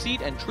greet,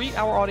 seat, and treat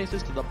our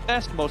audiences to the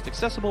best, most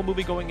accessible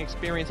movie-going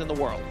experience in the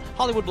world.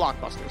 Hollywood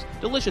blockbusters,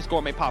 delicious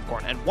gourmet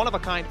popcorn, and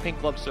one-of-a-kind pink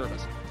glove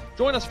service.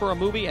 Join us for a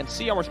movie and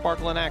see our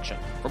sparkle in action.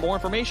 For more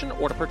information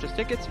or to purchase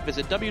tickets,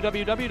 visit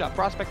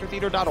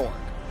www.prospectortheater.org.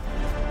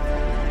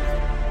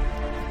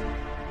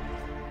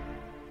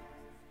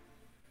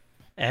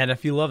 And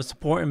if you love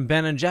supporting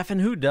Ben and Jeff, and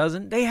who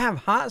doesn't, they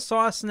have hot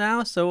sauce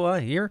now. So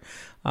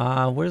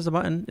where's the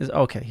button?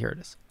 Okay, here it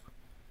is.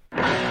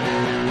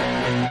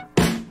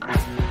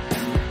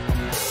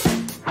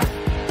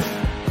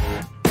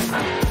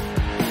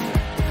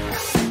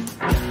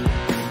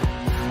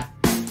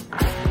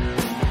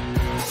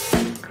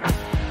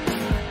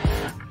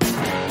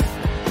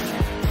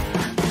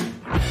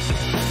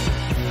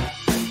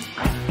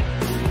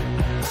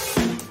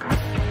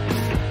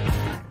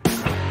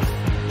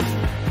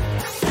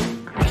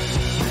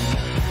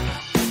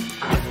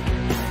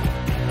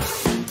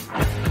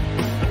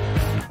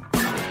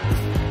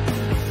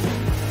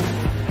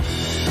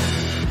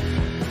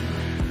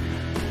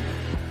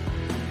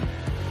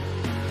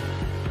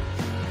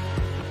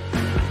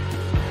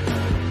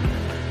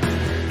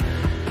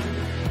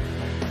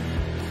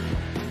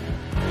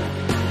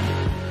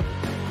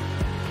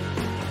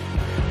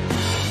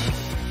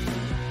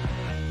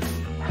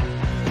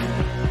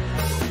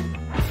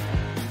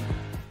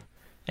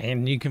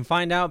 And you can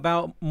find out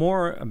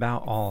more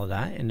about all of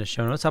that in the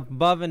show notes up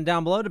above and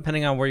down below,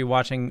 depending on where you're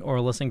watching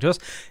or listening to us,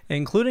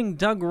 including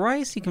Doug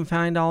Rice. You can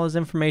find all his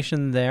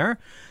information there.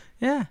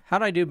 Yeah.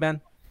 How'd I do,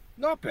 Ben?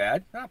 Not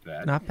bad. Not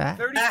bad.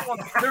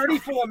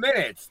 34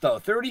 minutes, though.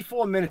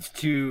 34 minutes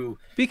to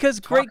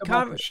because great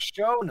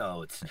show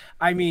notes.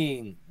 I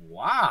mean,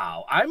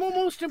 wow. I'm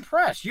almost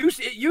impressed.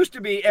 It used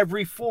to be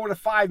every 4 to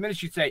 5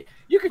 minutes you'd say,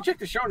 you can check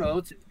the show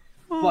notes.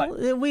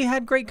 Well, we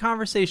had great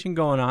conversation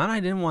going on. I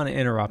didn't want to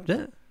interrupt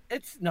it.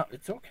 It's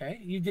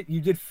okay. You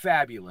did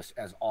fabulous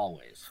as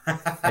always.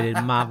 I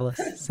did marvelous,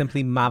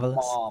 simply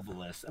marvelous.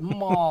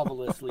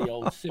 Marvelously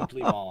old,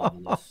 simply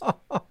marvelous.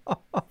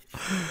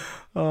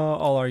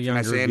 All our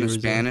younger Can I say it in viewers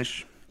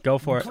Spanish? Go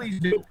for it. Please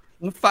do.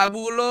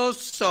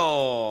 Fabuloso.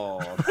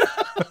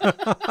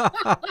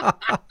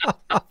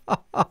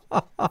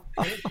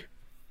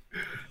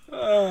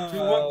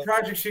 So what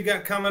projects you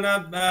got coming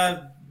up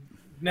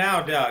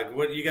now, Doug?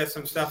 What you got?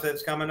 Some stuff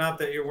that's coming up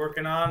that you're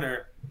working on,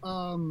 or?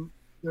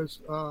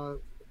 There's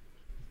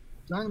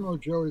Dynamo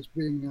Joe is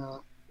being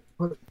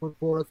put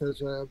forth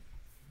as a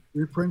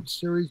reprint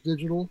series,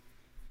 digital,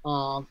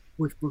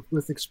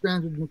 with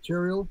expanded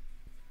material.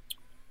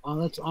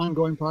 That's an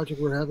ongoing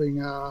project. We're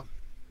having a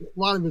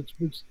lot of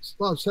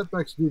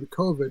setbacks due to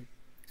COVID.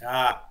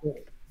 But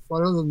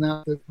other than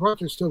that, the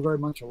project's still very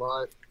much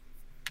alive,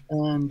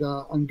 and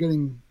I'm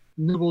getting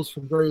nibbles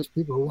from various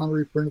people who want to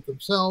reprint it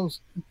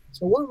themselves.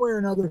 So one way or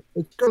another,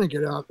 it's going to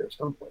get out there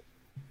someplace.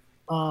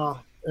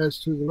 As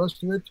to the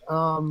rest of it,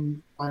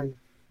 I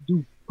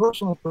do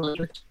personal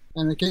projects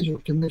and occasional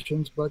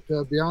commissions, but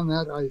beyond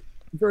that, I'm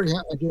very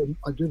happy.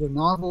 I did a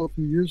novel a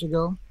few years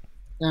ago,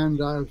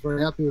 and I was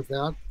very happy with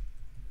that,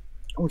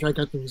 which I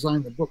got to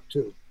design the book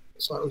too,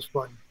 so that was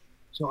fun.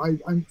 So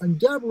I'm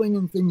dabbling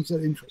in things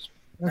that interest me.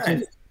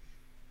 That's it.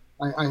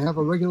 I have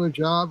a regular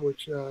job,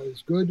 which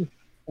is good,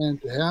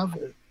 and to have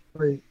a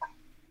great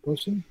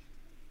person.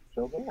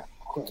 So there,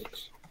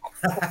 thanks.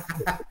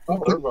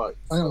 Right.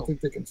 I don't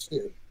think they can see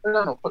it.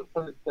 No, put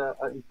it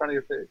in front of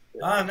your face.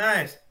 Yeah. Oh,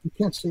 nice. You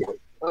can't see it.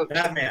 Okay.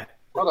 Batman.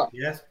 Hold on.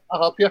 Yes. I'll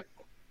help you.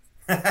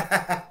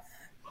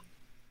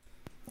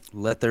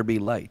 Let there be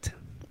light.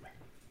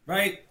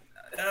 Right.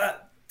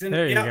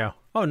 There you go.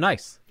 Oh,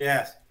 nice.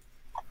 Yes.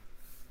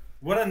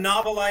 What a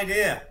novel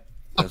idea.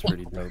 That's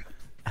pretty dope.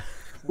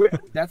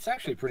 That's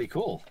actually pretty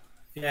cool.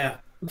 Yeah.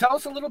 Tell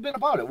us a little bit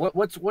about it.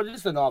 What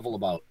is the novel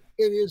about?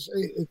 It is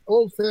an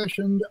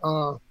old-fashioned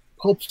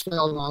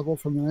pulp-style novel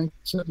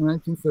set in the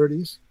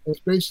 1930s. It's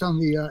based on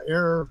the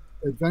air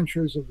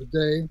adventures of the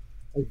day,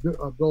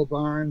 like Bill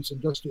Barnes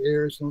and Dusty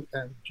Ayers and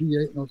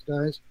G8 and those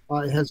guys.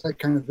 It has that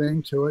kind of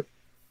vein to it.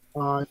 It's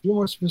a little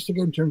more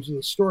sophisticated in terms of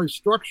the story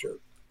structure,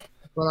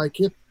 but I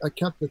kept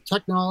the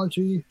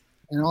technology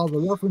and all the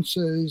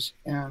references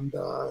and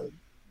the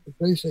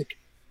basic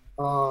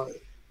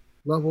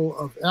level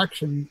of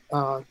action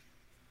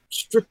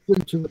strictly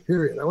to the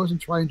period. I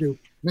wasn't trying to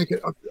make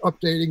it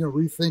updating or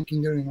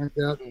rethinking or anything like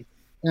that.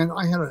 And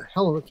I had a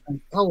hell of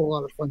a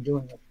lot of fun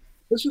doing it.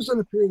 This was in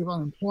a period of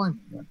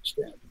unemployment, you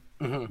understand.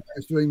 I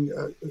was doing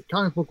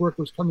comic book work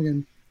was coming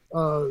in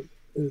at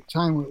a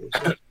time when it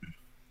was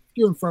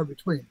few and far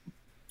between.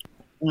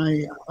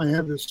 And I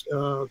had this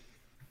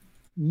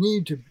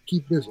need to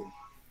keep busy,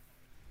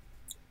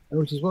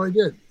 which is what I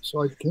did.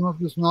 So I came up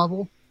with this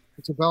novel.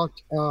 It's about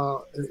a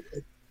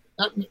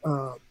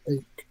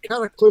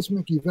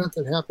cataclysmic event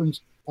that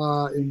happens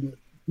in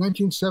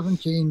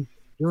 1917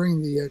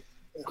 during the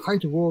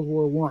height of World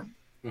War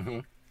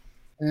I.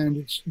 And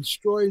it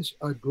destroys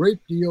a great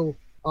deal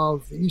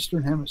of the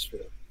Eastern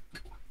Hemisphere,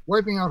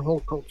 wiping out whole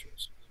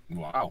cultures.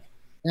 Wow.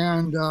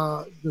 And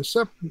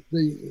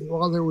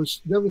while there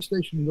was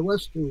devastation in the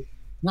West, too,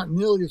 not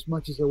nearly as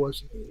much as there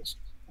was in the East.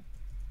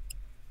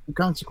 And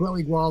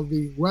consequently, while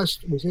the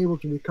West was able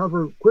to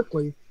recover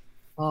quickly,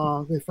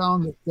 they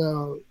found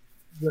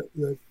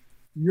that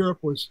Europe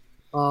was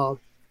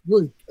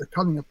really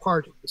coming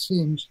apart at the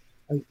seams.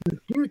 The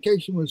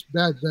communication was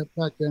bad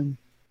back then.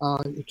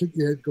 You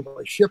had to go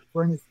by ship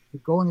for anything to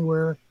go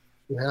anywhere.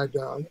 You had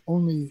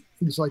only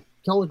things like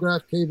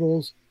telegraph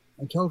cables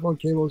and telephone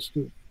cables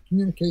to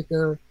communicate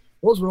there.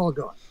 Those were all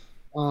gone.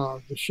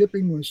 The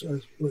shipping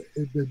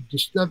had been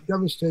just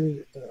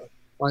devastated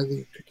by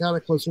the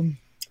cataclysm.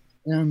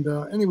 And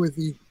anyway,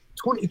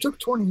 it took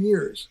 20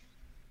 years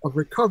of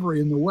recovery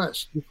in the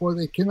West before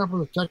they came up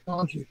with a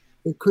technology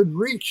that could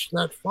reach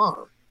that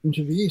far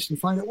into the East and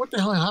find out what the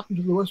hell happened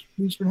to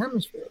the Eastern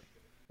Hemisphere.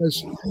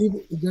 Because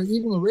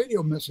even the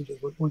radio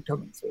messages weren't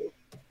coming through.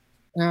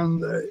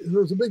 And there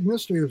was a big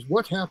mystery of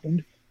what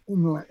happened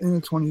in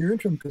the 20-year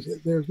interim, because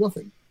there's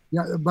nothing.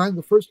 By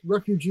the first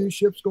refugee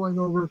ships going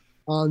over,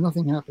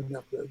 nothing happened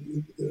after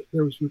that.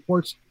 There was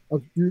reports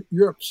of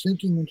Europe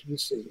sinking into the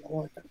sea.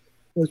 All like that.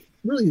 It was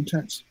really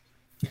intense.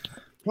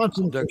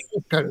 Constant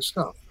kind of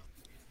stuff.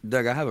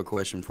 Doug, I have a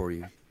question for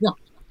you. Yeah.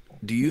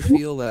 Do you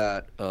feel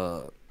that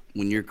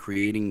when you're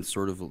creating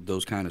sort of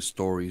those kind of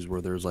stories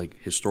where there's like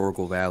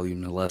historical value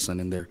and a lesson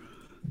in there,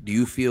 do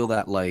you feel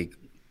that like,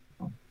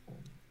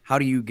 how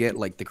do you get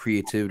like the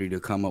creativity to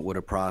come up with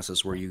a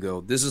process where you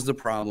go, this is the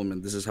problem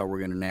and this is how we're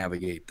going to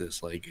navigate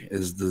this? Like,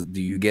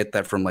 do you get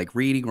that from like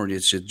reading, or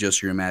is it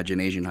just your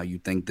imagination, how you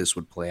think this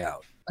would play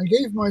out? I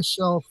gave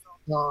myself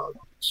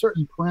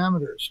certain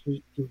parameters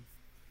to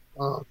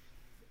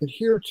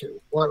adhere to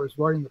while I was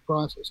writing the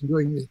process and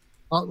doing the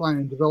outline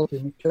and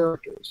developing the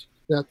characters,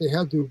 that they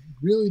had to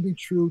really be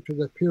true to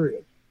the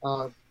period.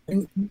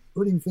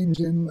 Putting things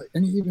in,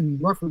 even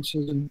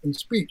references in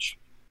speech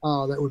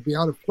that would be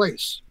out of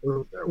place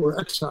or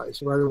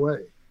excised right away.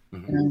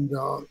 And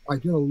I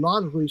did a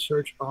lot of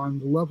research on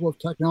the level of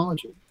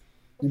technology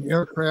in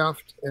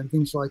aircraft and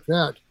things like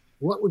that,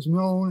 what was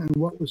known and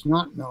what was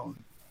not known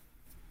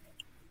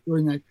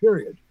during that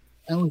period,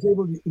 and was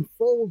able to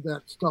unfold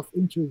that stuff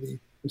into the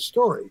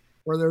story,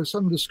 where there were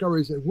some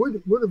discoveries that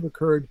would have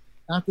occurred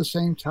at the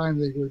same time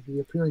they would be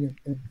appearing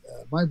in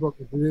my book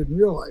as they did in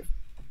real life.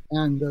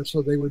 And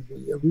so they would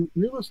be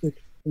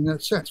realistic in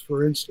that sense.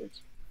 For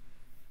instance,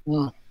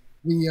 the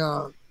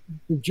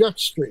jet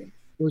stream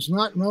was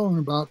not known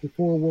about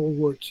before World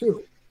War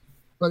II,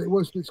 but it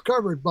was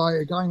discovered by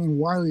a guy named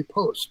Wiley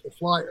Post, a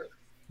flyer,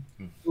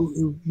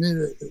 who made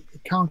an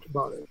account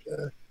about it.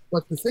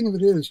 But the thing of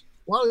it is,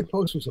 Wiley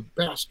Post was a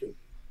bastard.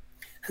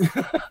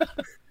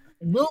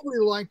 Nobody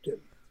liked him.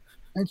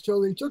 And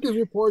so they took his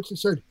reports and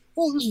said,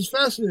 oh, this is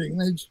fascinating.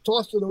 And they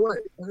tossed it away.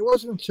 And it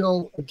wasn't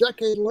until a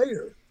decade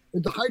later,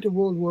 at the height of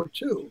World War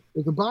II,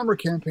 with the bomber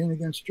campaign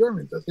against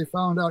Germany, that they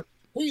found out,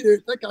 hey,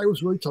 that guy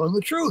was really telling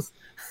the truth.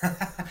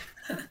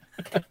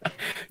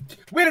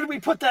 Where did we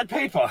put that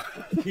paper?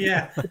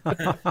 Yeah.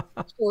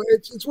 So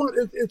it's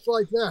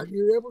like that.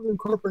 You're able to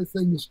incorporate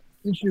things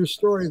into your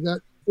story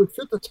that would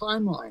fit the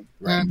timeline.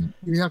 Right. And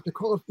you can't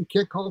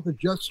call it the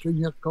jet stream,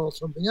 you have to call it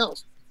something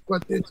else.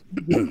 But the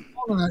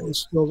phenomenon is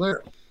still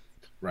there.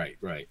 Right.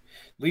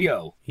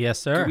 Leo. Yes,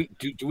 sir.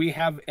 Do we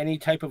have any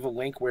type of a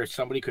link where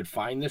somebody could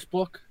find this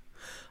book?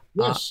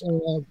 Yes.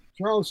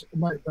 Charles,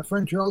 my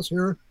friend Charles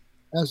here,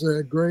 has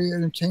a Gray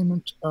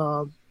Entertainment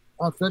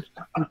outfit.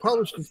 He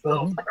published it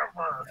for me.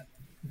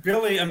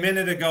 Billy, a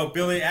minute ago,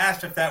 Billy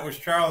asked if that was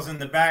Charles in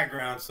the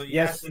background. So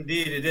yes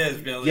indeed, it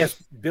is, Billy.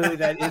 Yes, Billy,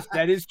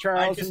 that is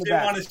Charles. I just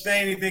didn't want to say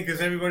anything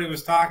because everybody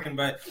was talking,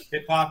 but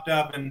it popped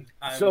up, and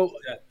so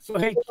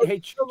hey,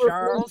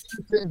 Charles.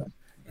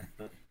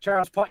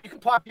 Charles, you can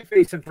pop your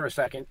face in for a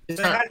second.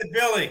 Say hi to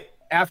Billy.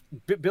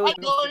 Billy.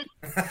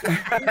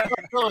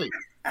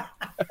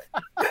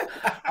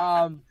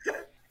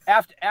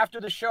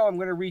 After the show, I'm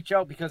going to reach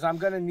out because I'm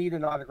going to need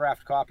an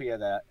autographed copy of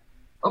that.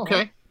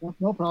 Okay,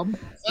 no problem.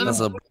 That's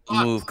a bold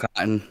move,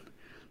 Cotton.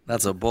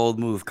 That's a bold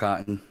move,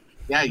 Cotton.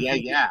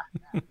 Yeah.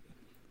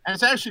 And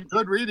it's actually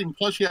good reading.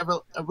 Plus, you have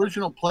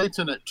original plates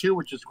in it too,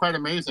 which is quite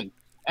amazing.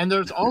 And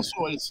there's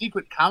also a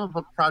secret comic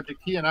book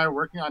project he and I are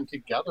working on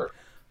together.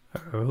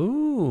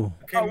 Ooh.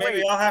 Okay,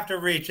 maybe I'll have to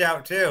reach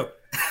out too.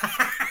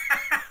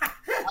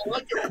 I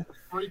like it when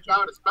you reach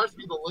out,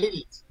 especially the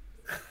ladies.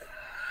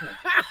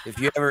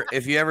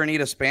 If you ever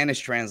need a Spanish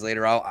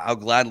translator, I'll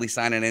gladly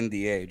sign an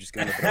NDA. Just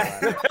gonna throw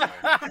that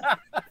out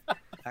there.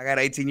 I got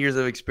 18 years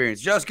of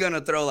experience. Just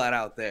gonna throw that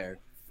out there.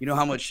 You know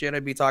how much shit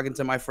I'd be talking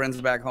to my friends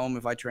back home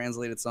if I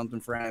translated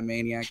something for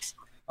Animaniacs?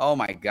 Oh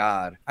my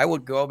God. I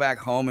would go back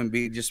home and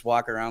just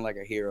walk around like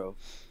a hero.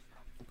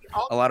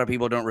 A lot of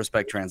people don't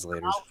respect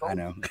translators. I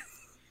know.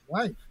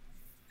 Right.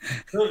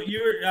 So you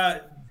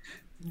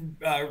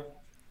were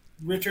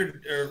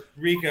Richard or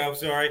Rico,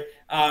 sorry,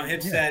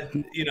 had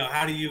said,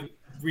 how do you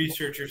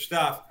research your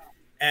stuff?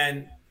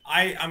 And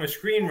I'm a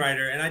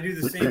screenwriter, and I do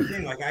the same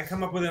thing. Like, I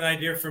come up with an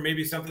idea for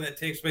maybe something that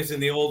takes place in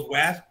the Old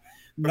West,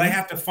 but I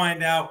have to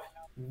find out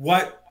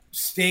what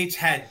states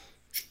had,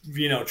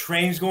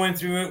 trains going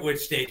through it, which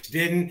states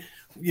didn't,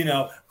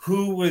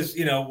 who was,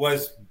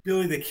 was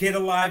Billy the Kid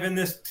alive in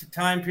this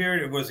time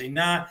period, or was he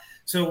not?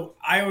 So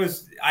I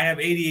have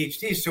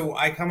ADHD, so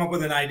I come up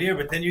with an idea,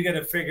 but then you got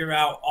to figure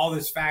out all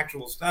this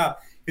factual stuff.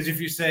 Because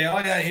if you say, oh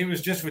yeah, he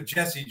was just with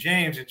Jesse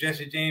James, and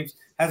Jesse James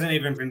hasn't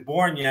even been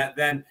born yet,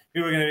 then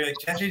people are going to be like,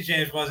 Jesse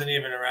James wasn't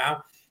even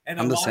around.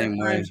 And I'm the same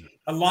way.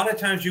 A lot of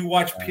times you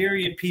watch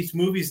period piece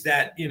movies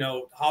that,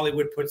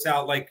 Hollywood puts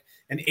out, like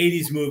an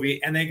 80s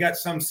movie, and they got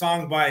some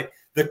song by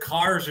the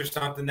Cars or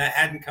something that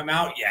hadn't come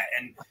out yet.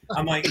 And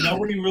I'm like,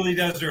 nobody really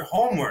does their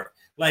homework.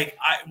 Like,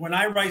 when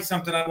I write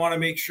something, I want to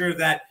make sure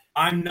that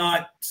I'm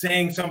not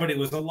saying somebody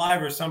was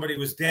alive or somebody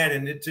was dead.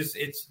 And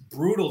it's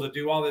brutal to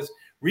do all this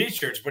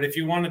research. But if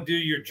you want to do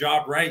your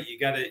job right, you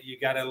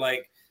gotta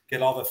like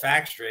get all the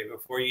facts straight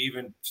before you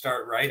even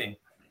start writing.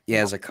 Yeah,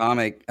 as a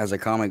comic,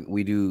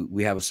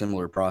 we have a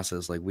similar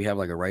process. Like, we have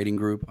like a writing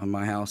group on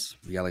my house.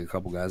 We got like a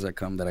couple guys that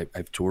come that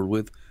I've toured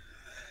with.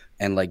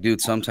 And like, dude,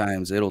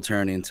 sometimes it'll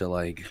turn into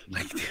like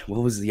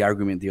what was the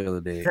argument the other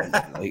day?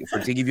 Like,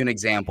 to give you an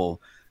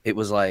example, it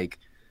was like,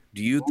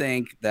 do you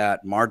think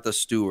that Martha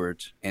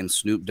Stewart and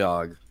Snoop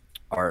Dogg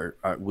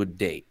would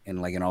date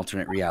in like an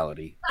alternate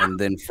reality? And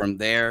then from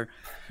there,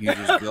 you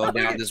just go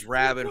down this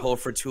rabbit hole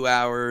for 2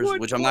 hours,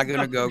 which I'm not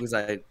going to go because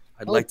I'd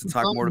like to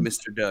talk more to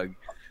Mr. Doug.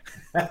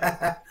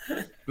 But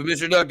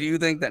Mr. Doug, do you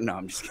think that? No,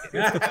 I'm just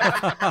kidding.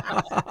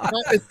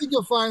 I think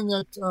you'll find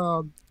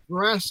that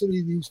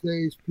veracity these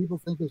days, people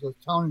think there's a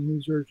town in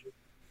New Jersey.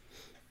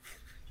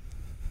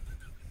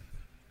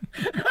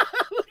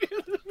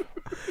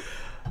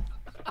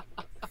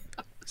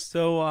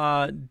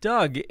 So,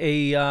 Doug,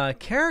 a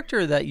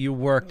character that you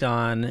worked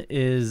on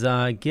is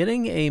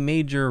getting a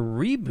major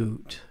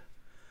reboot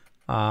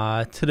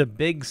to the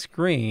big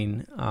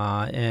screen.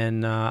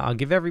 And I'll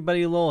give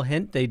everybody a little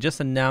hint. They just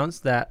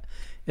announced that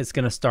it's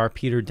going to star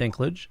Peter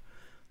Dinklage,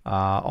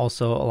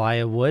 also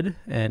Elijah Wood,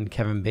 and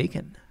Kevin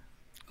Bacon.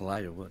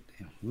 Elijah Wood.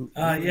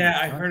 Yeah,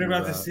 I heard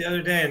about this the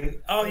other day. And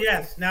oh,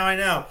 yes, now I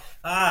know.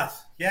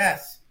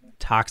 Yes.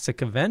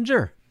 Toxic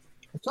Avenger.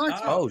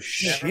 Oh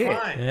shit!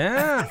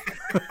 Yeah,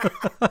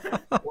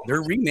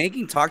 they're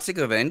remaking Toxic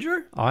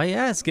Avenger. Oh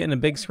yeah, it's getting a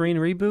big screen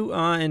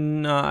reboot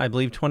in I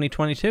believe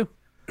 2022.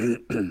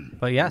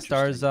 But yeah,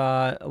 stars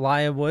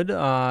Elijah Wood,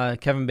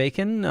 Kevin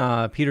Bacon,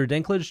 Peter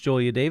Dinklage,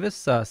 Julia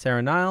Davis,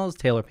 Sarah Niles,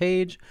 Taylor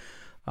Page.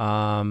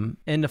 And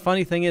the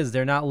funny thing is,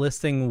 they're not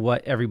listing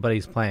what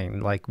everybody's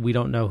playing. Like, we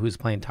don't know who's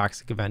playing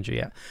Toxic Avenger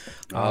yet.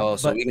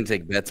 So we can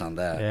take bets on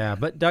that. Yeah,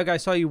 but Doug, I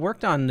saw you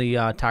worked on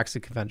the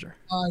Toxic Avenger.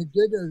 I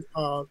did.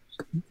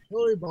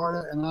 Hillary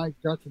Barta and I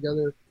got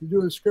together to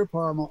do a script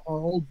for our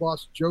old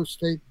boss, Joe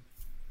Staten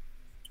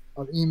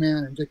of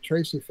E-Man and Dick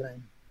Tracy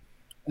fame.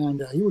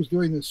 And he was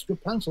doing the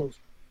script pencils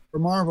for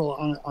Marvel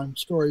on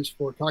stories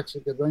for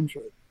Toxic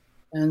Avenger.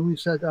 And we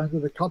sat down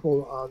with a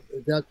couple of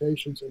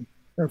adaptations, and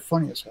they're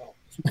funny as hell.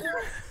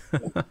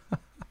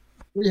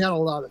 We had a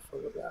lot of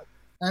fun with that.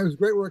 And it was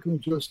great working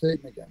with Joe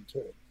Staten again,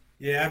 too.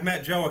 Yeah, I've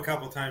met Joe a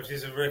couple times.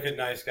 He's a really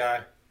nice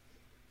guy.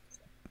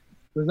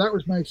 So that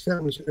was my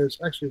extent, was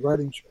actually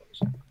writing shows.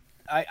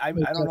 I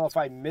don't know if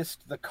I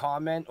missed the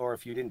comment or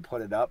if you didn't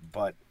put it up,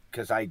 but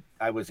because I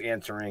was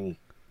answering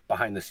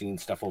behind the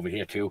scenes stuff over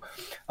here too.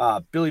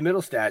 Billy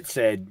Middlestat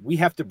said, we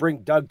have to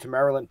bring Doug to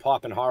Maryland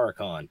Pop and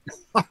HorrorCon.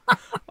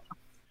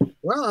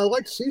 Well, I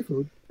like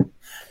seafood.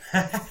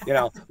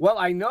 Well,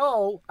 I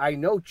know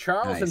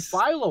Charles and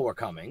Philo are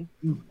coming.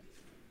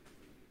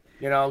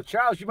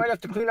 Charles, you might have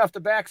to clean off the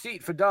back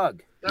seat for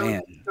Doug.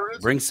 Man,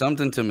 bring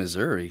something to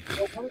Missouri.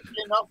 There wouldn't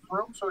be enough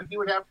room, so he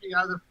would have to be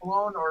either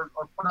flown or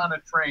put on a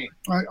train.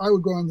 I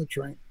would go on the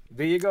train.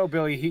 There you go,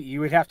 Billy. You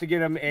would have to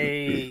get him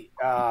a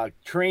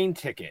train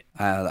ticket.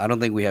 I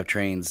don't think we have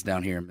trains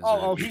down here in Missouri.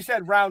 Oh, he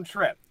said round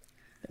trip.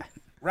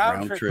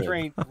 Round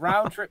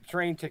trip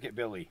train ticket,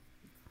 Billy.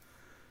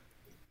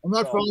 I'm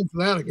not falling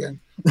for that again.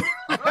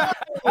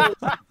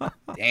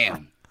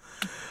 Damn.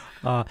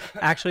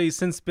 Actually,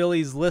 since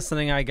Billy's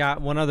listening, I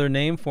got one other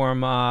name for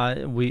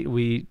him.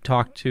 We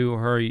talked to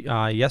her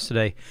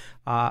yesterday.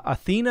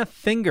 Athena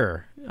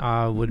Finger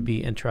would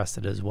be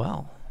interested as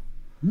well.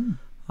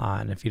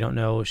 And if you don't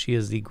know, she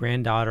is the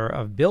granddaughter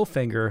of Bill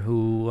Finger,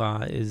 who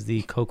is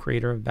the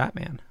co-creator of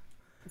Batman.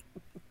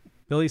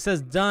 Billy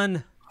says,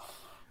 done.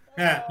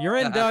 You're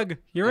in, Doug.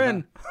 You're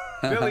in.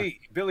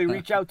 Billy,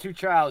 reach out to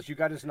Charles. You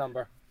got his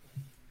number.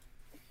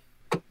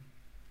 That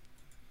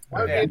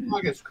would be in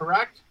August,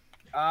 correct?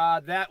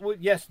 That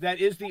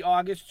is the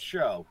August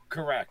show.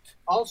 Correct.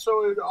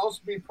 Also, it would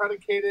also be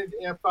predicated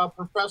if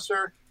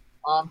Professor,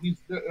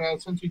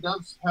 since he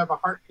does have a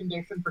heart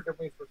condition, forgive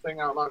me for saying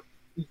out loud,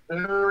 he's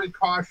very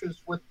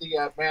cautious with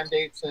the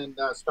mandates and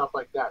stuff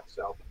like that.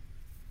 So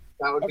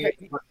that would be a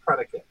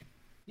predicate.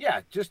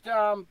 Yeah, just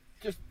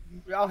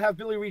I'll have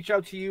Billy reach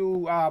out to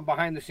you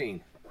behind the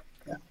scene.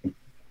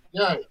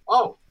 Yeah.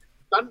 Oh,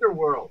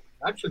 Thunderworld.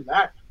 Mention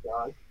that,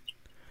 God.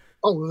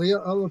 Oh, the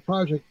other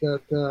project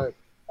that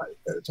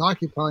it's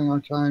occupying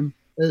our time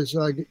is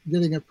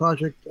getting a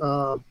project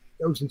that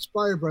was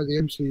inspired by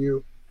the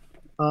MCU.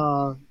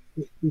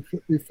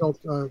 We felt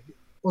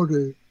owed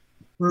a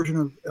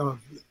version of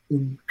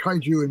in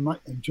kaiju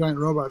in giant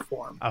robot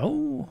form.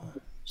 Oh.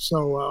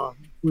 So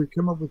we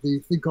came up with the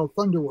thing called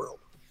Thunderworld,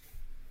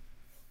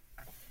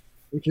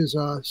 which is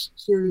a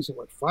series of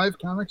 5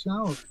 comics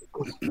now.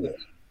 It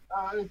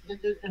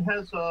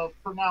has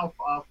for now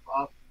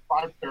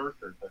 5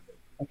 characters, I think.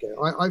 Okay,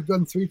 I've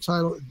done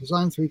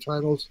designed 3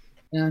 titles,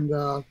 and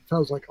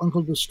titles like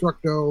Uncle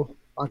Destructo,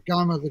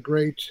 Gamma the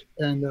Great,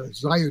 and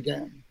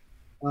Zyudan.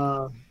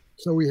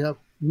 So we have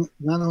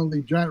not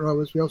only giant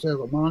robots, we also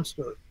have a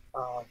monster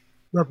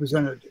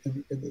represented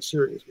in the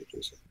series, which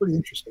is pretty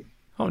interesting.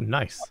 Oh,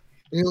 nice.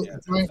 And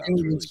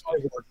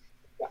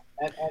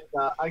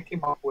I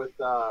came up with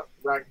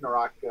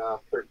Ragnarok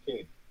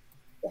 13.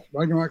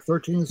 Ragnarok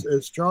 13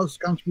 is Charles'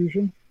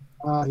 contribution.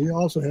 He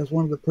also has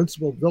one of the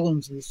principal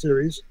villains in the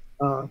series,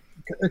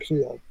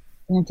 actually an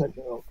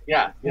anti-hero.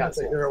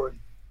 Anti-heroine,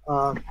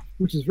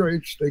 which is very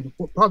interesting.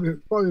 Probably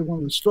one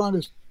of the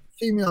strongest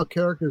female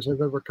characters I've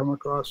ever come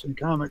across in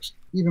comics,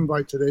 even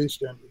by today's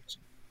standards.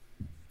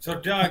 So,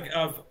 Doug,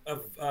 of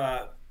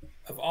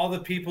all the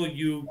people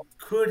you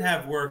could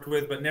have worked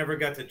with but never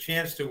got the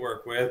chance to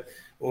work with,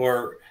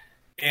 or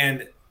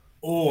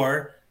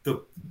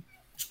the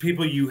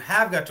people you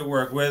have got to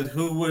work with,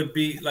 who would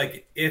be,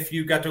 like, if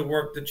you got to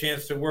work the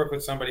chance to work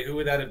with somebody, who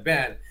would that have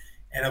been?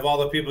 And of all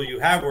the people you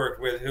have worked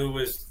with, who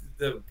was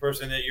the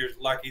person that you're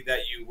lucky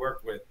that you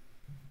worked with?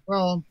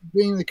 Well,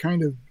 being the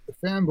kind of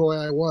fanboy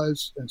I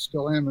was and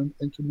still am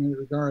in too many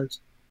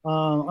regards,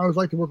 I would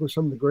like to work with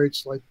some of the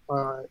greats. Like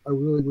I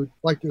really would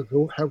like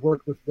to have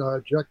worked with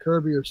Jack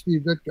Kirby or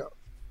Steve Ditko.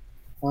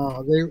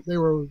 They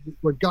were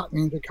what got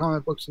me into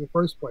comic books in the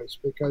first place,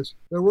 because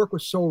their work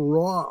was so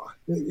raw.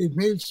 It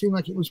made it seem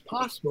like it was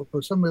possible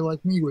for somebody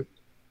like me with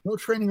no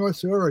training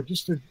whatsoever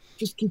just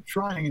keep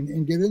trying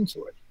and get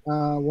into it.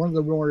 One of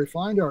the more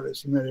refined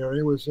artists in that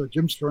area was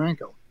Jim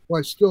Steranko, who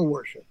I still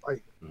worship.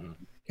 I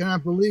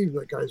cannot believe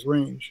that guy's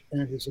range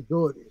and his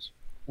abilities.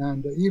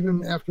 And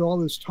even after all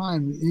this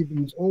time,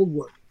 even his old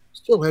work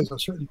still has a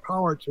certain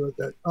power to it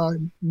that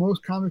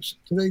most comics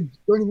today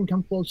don't even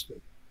come close to.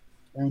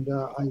 And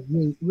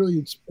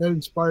that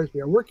inspires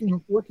me.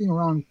 Working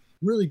around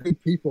really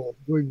good people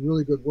doing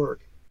really good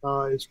work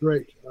is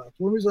great.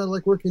 One reason I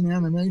like working in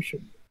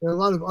animation. There are a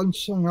lot of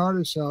unsung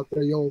artists out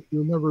there. You'll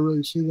never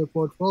really see their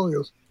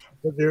portfolios,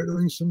 but they're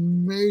doing some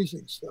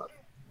amazing stuff,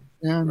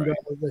 and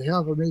they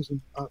have amazing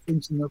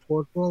things in their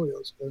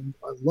portfolios. And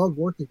I love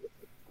working with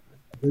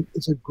them.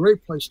 It's a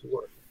great place to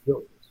work. It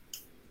really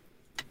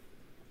is.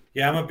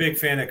 Yeah, I'm a big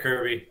fan of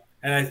Kirby,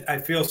 and I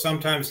feel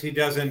sometimes he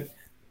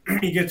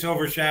gets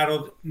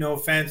overshadowed. No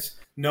offense,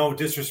 no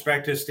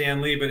disrespect to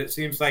Stan Lee, but it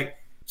seems like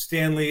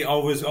Stan Lee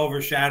always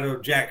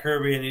overshadowed Jack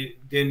Kirby, and he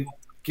didn't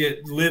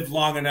live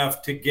long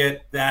enough to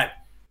get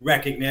that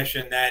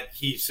recognition that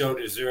he so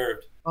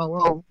deserved.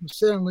 Well,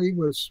 Stan Lee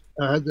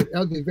had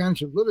the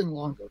advantage of living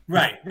longer.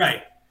 Right.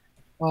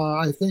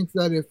 I think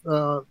that if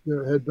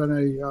there had been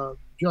a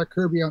Jack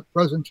Kirby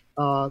present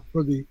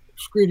for the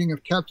screening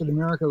of Captain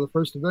America: The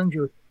First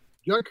Avenger,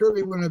 Jack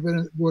Kirby would have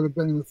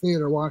been in the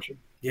theater watching.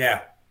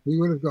 Yeah, he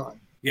would have gone.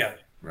 Yeah,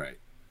 right.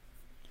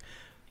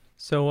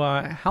 So,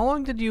 how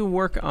long did you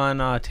work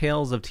on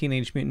Tales of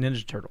Teenage Mutant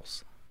Ninja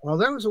Turtles?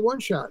 That was a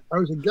one-shot. I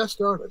was a guest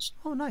artist.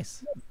 Oh,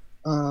 nice.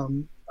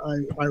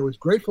 I was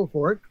grateful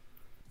for it,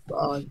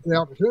 the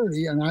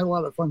opportunity, and I had a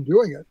lot of fun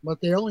doing it.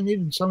 But they only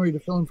needed somebody to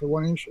fill in for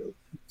one issue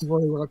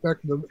before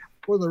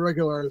the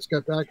regular artists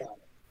got back on it.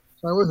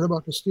 So I wasn't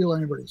about to steal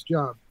anybody's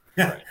job.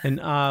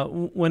 And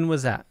when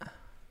was that?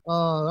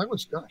 That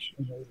was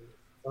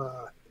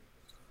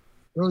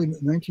early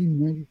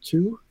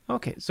 1992.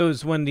 Okay, so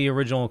it's when the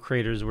original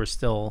creators were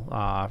still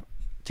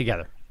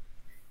together.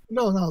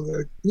 No,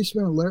 the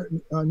Eastman and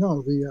Larry.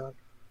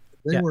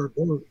 They were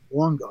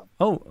long gone.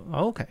 Oh,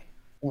 okay.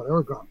 No, they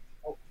were gone.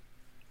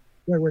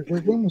 Wait,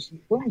 when was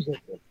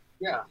that?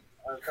 Yeah,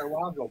 a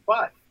while ago.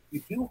 But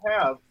we do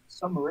have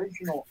some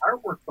original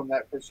artwork from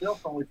that for sale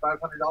for only $500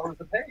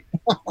 a page.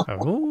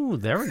 Oh,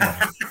 there we go.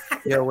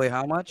 Yeah, wait,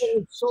 how much?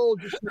 It's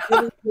sold just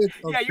a bit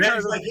of-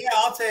 Ben's like, yeah,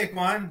 I'll take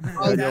one.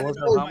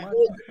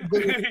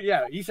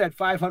 Yeah, he said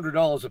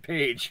 $500 a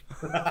page.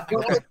 Well,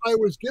 I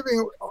was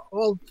giving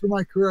all through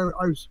my career.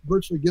 I was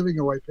virtually giving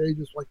away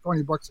pages like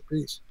 $20 a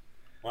piece.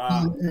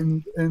 Wow.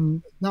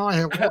 And now I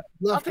have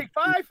left. I'll take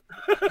 5.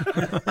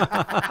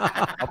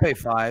 I'll pay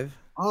 5.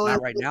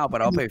 Not right now,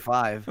 but I'll pay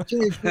 5.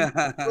 It's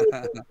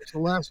the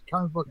last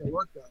comic book I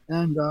worked on,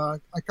 and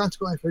I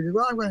consequently figured,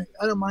 well,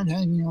 I don't mind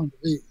hanging on to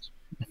these.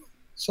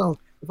 So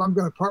if I'm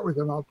going to part with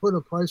them, I'll put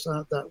a price on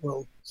it that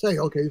will say,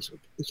 okay, it's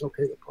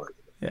okay to part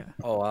with it. Yeah.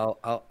 Oh,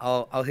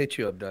 I'll hit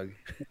you up, Doug.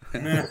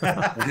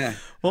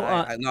 Well,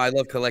 I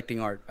love collecting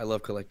art. I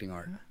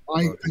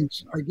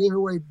I gave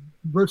away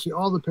virtually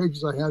all the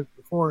pages I had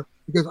before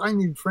because I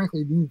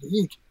frankly needed to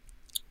eat.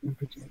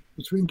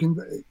 Between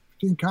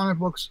comic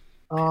books,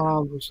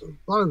 there's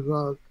a lot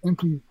of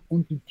empty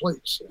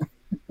plates. A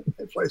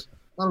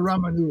lot of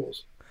ramen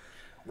noodles.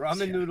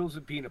 Ramen noodles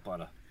and peanut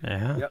butter.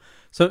 Yeah. Yep.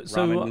 So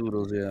ramen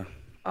noodles,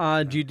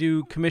 yeah. Do you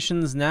do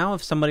commissions now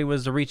if somebody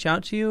was to reach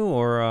out to you,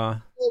 or? I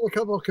have a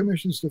couple of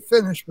commissions to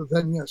finish, but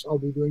then yes, I'll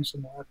be doing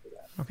some more after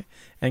that. Okay.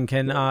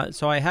 And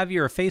so I have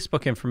your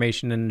Facebook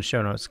information in the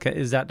show notes.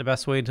 Is that the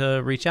best way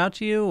to reach out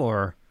to you,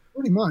 or?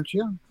 Pretty much,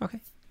 yeah. Okay.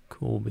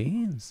 Cool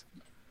beans.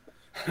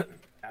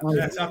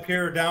 That's up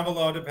here or down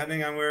below,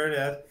 depending on where it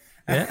is.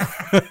 Yeah.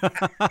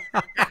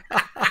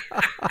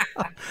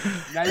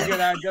 Now you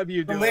got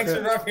RW. The links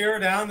are up here or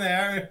down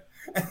there.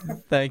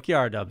 Thank you,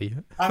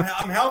 RW.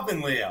 I'm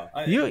helping Leo.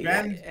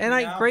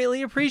 I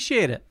greatly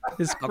appreciate it.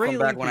 It's I'll come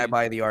back when I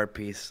buy the art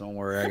piece. Don't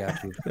worry, I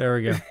got you. There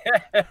we go.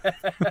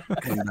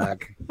 Come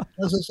back.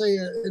 As I say,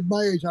 at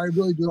my age, I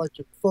really do like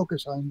to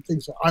focus on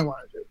things that I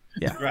want to do.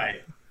 Yeah.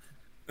 Right.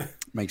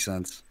 Makes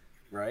sense.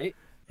 Right?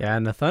 Yeah,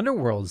 and the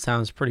Thunderworld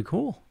sounds pretty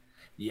cool.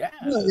 Yeah.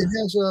 It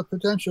has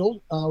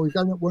potential. We've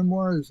got one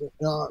more. Is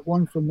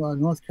one from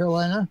North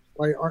Carolina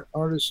by an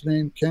artist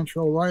named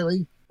Cantrell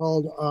Riley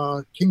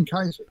called King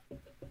Kaiser.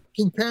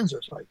 King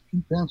Panzer, sorry.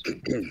 King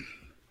Panzer.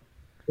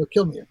 They'll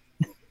kill me.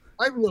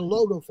 I have a little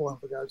logo for him,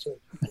 for God's sake.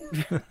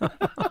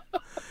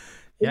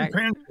 Yeah.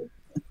 King Panzer.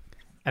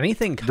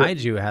 Anything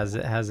kaiju has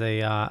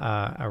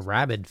a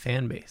rabid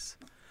fan base.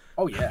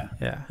 Oh, yeah.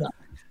 Yeah.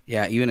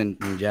 Yeah, even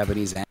in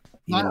Japanese.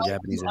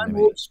 I'm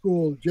old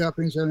school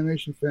Japanese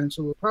animation fan,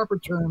 so the proper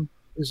term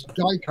is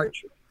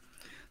Daikaiju.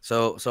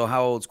 So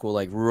how old school?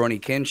 Like Rurouni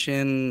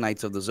Kenshin,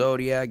 Knights of the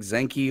Zodiac,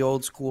 Zenki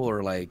old school,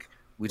 or like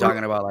we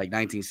talking about like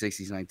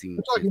 1960s, 1950s?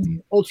 We're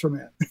talking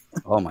Ultraman.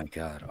 Oh my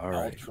God! All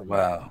right, Ultraman.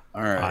 Wow,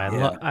 all right.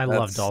 I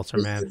loved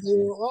Ultraman. They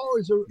were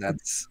always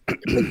that's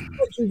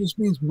Daikaiju just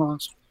means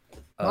monster.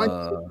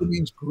 Daikaiju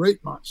means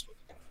great monster.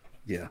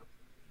 Yeah.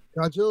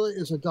 Godzilla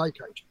is a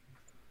Daikaiju.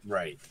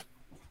 Right.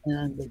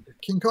 And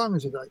King Kong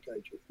is a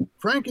Daikaiju.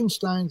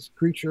 Frankenstein's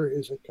creature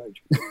is a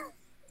kaiju.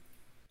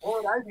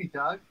 What would I be,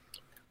 Doug?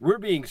 We're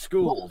being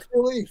schooled.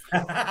 Relief.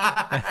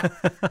 I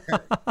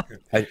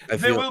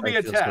There will be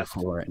a feel test. so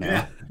cool right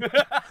now.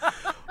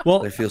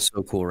 Well, I feel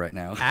so cool right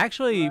now.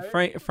 Actually,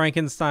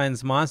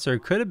 Frankenstein's monster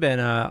could have been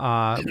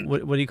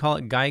what do you call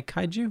it?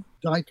 Daikaiju?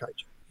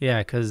 Daikaiju. Yeah,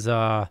 because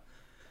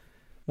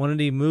one of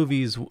the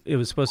movies, it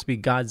was supposed to be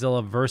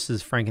Godzilla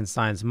versus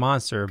Frankenstein's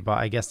monster, but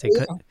I guess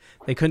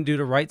they couldn't do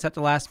the rights at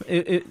the last,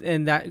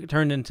 and that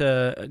turned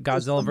into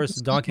Godzilla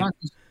versus Donkey.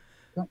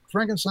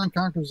 Frankenstein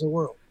conquers the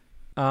world.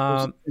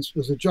 It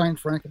was a giant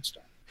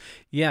Frankenstein.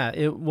 Yeah,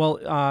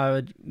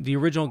 the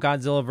original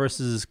Godzilla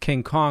versus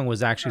King Kong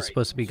was actually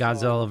supposed to be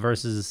Godzilla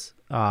versus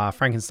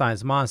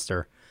Frankenstein's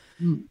monster.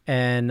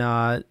 And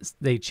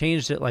they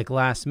changed it like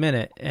last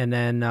minute, and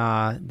then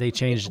they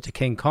changed it to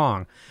King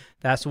Kong.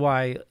 That's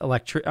why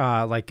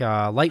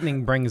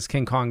lightning brings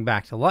King Kong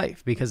back to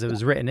life, because it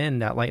was written in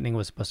that lightning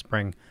was supposed to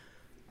bring.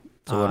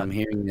 So what I'm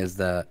hearing is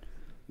that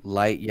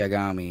Light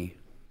Yagami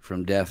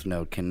from Death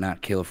Note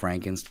cannot kill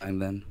Frankenstein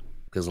then,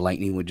 because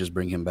lightning would just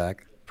bring him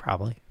back.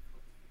 Probably.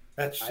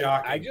 That's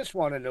shocking. I just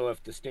want to know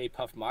if the Stay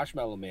Puft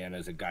Marshmallow Man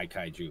is a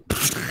Daikaiju.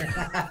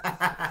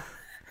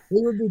 He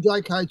would be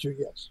Daikaiju,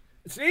 yes.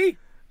 See,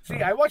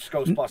 I watched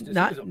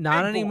Ghostbusters.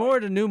 Not anymore.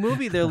 The new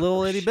movie, they're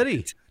little itty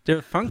bitty.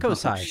 They're Funko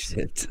size.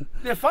 Shit.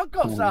 They're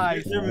Funko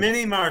size. They're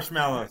mini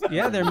marshmallows.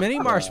 Yeah, they're mini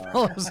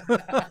marshmallows.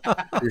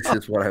 This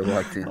is what I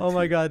walked in. Oh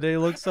my God, they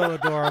look so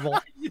adorable.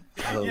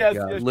 Oh Yes,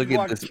 God, yes, look you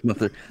at this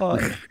mother. Oh,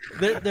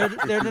 they're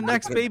the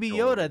next Baby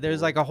Yoda.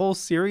 There's like a whole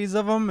series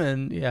of them,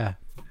 and yeah.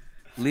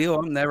 Leo,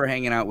 I'm never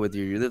hanging out with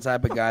you. You're the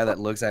type of guy that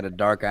looks at a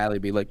dark alley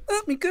and be like,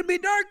 it could be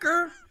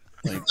darker.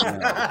 Like,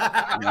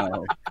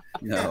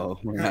 no,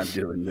 we're not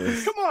doing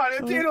this. Come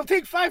on, it'll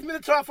take 5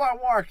 minutes off our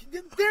walk.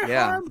 They're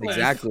harmless.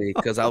 Exactly,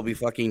 because I'll be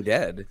fucking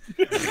dead.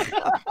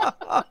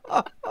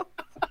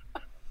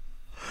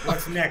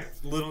 What's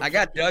next? I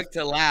got Doug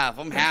to laugh.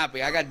 I'm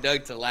happy. I got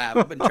Doug to laugh.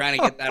 I've been trying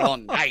to get that all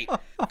night.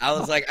 I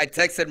was like, I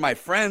texted my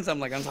friends. I'm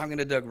like, I'm talking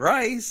to Doug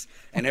Rice,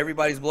 and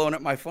everybody's blowing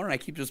up my phone. And I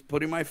keep just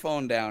putting my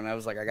phone down. I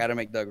was like, I got to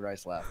make Doug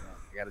Rice laugh.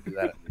 I got to do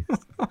that at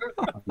least.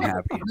 I'm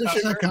happy.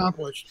 Mission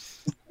accomplished.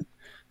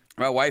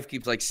 My wife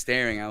keeps like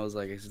staring. I was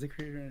like, "Is the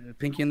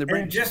Pinky in the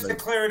Brain?" And just to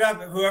clear it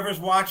up, whoever's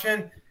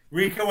watching,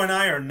 Rico and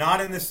I are not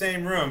in the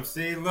same room.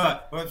 See,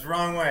 look, what's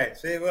wrong way?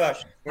 See, look,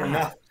 we're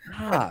not.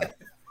 God.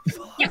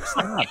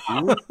 Stop,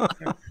 dude.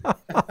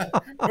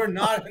 We're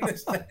not in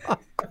this thing.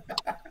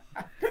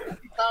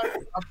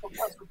 A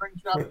professor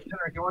brings you out to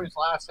dinner, he always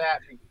laughs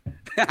at me.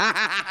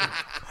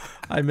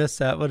 I missed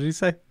that. What did he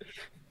say?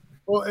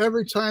 Well,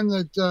 every time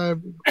that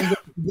we go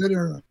to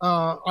dinner,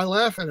 I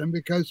laugh at him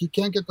because he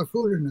can't get the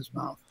food in his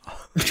mouth.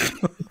 This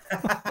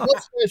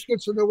fish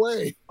gets in the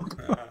way.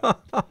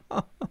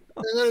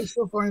 And then it's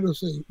so funny to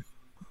see.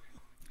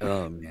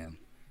 Oh, man.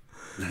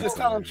 Just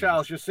tell him,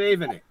 Charles, you're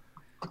saving it.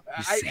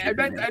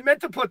 I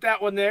meant to put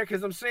that one there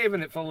because I'm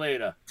saving it for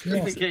later,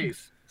 just in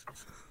case.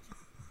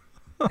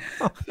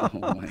 Oh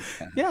my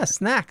God. Yeah,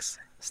 snacks.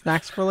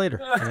 Snacks for later.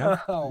 You know?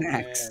 Oh,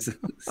 snacks.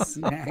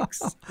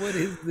 Snacks. What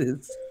is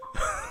this?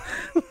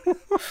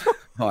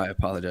 Oh, I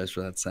apologize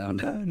for that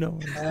sound. No.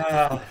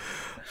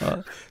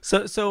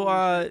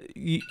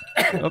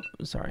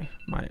 Sorry,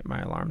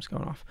 my alarm's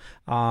going off.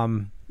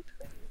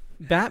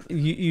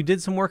 You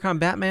did some work on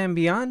Batman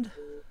Beyond?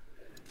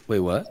 Wait,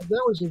 what?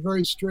 That was a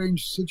very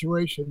strange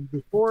situation.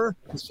 Before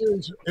the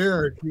series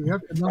aired, you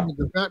have to remember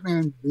the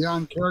Batman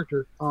Beyond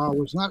character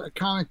was not a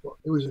comic book.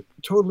 It was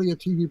totally a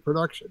TV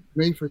production,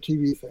 made for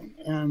TV thing.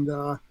 And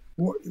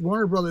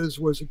Warner Brothers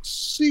was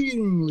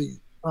exceedingly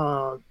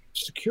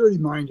security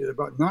minded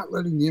about not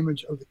letting the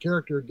image of the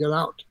character get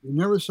out. You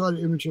never saw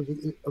the image of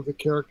the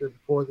character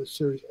before the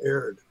series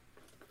aired.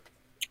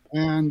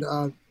 And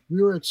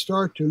we were at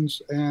Star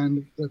Tunes,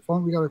 and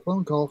we got a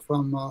phone call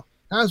from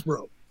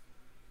Hasbro.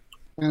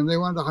 And they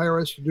wanted to hire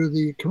us to do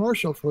the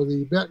commercial for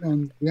the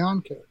Batman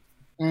Beyond character.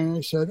 And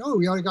they said, "Oh,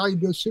 we got a guy who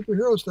does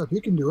superhero stuff.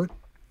 He can do it."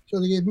 So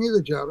they gave me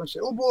the job. I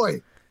said, "Oh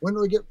boy, when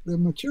do I get the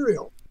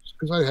material?"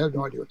 Because I had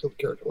no idea what the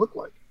character looked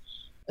like.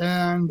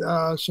 And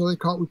so we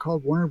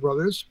called Warner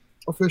Brothers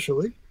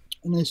officially,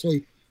 and they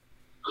say,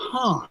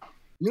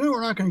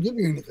 we're not going to give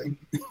you anything.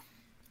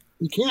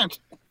 You can't.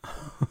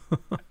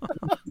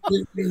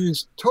 It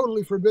is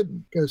totally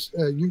forbidden because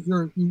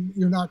you're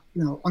not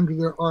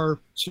under our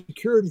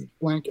security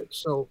blanket.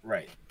 So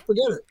right,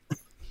 forget it.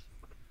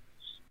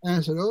 And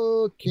I said,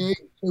 okay.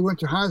 They went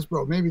to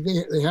Hasbro. Maybe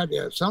they had to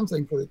have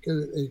something for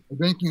they're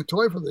making a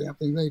toy for the damn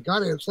thing. They got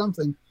to have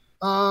something.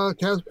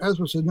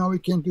 Hasbro said, no, we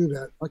can't do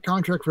that. Our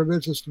contract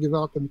forbids us to give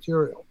out the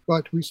material,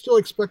 but we still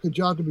expect the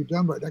job to be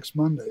done by next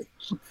Monday.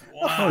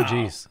 Wow. Oh,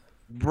 geez,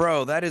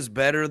 bro, that is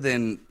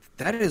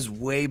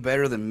way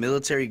better than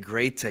military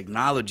grade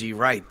technology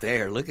right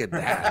there. Look at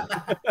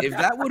that. If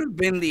that would have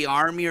been the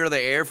Army or the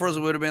Air Force,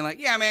 it would have been like,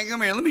 yeah, man,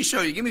 come here. Let me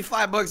show you. Give me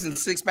 $5 and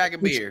 6-pack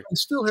of beer. I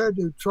still had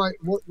to try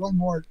one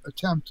more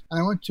attempt.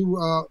 I went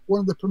to one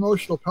of the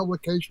promotional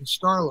publications,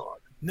 Starlog.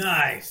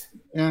 Nice.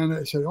 And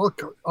I said,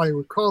 okay, I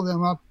would call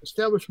them up,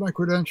 establish my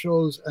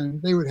credentials,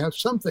 and they would have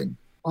something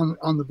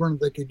on the burner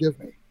they could give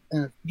me.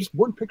 And just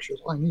one picture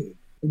is all I needed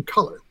in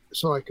color,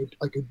 so I could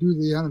do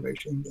the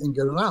animation and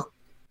get it out.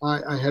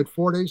 I had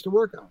 4 days to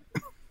work on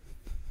it.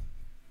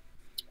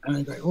 And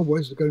I thought, oh boy,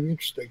 this is going to be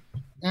interesting.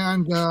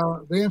 And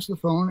they answered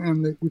the phone,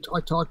 and I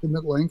talked to them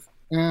at length,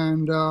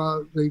 and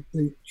they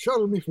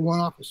shuttled me from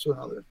one office to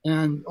another.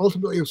 And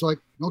ultimately, it was like,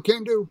 no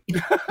can do. we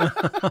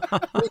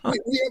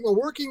have a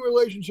working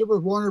relationship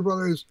with Warner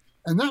Brothers,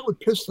 and that would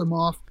piss them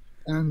off,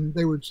 and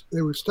they would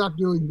stop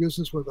doing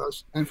business with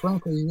us. And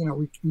frankly,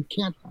 we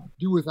can't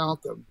do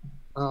without them.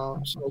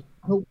 So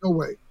no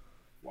way.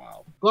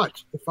 Wow.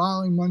 But the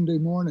following Monday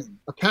morning,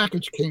 a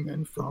package came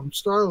in from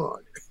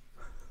Starlog.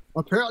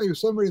 Apparently,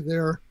 somebody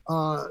there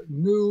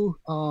knew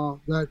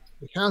that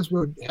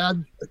Hasbro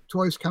had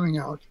toys coming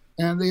out,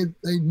 and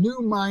they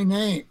knew my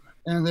name,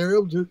 and they were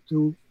able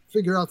to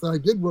figure out that I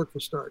did work for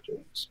Star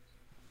Tunes.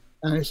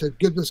 And I said,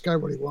 "Give this guy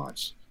what he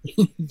wants.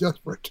 He's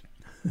desperate."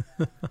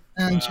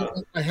 And wow.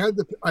 So I had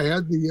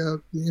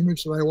the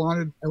image that I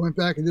wanted. I went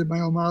back and did my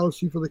own model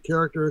sheet for the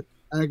character,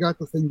 and I got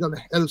the thing done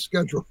ahead of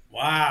schedule.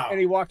 Wow. And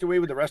he walked away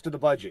with the rest of the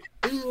budget.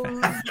 And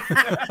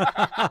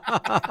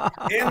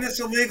this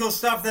illegal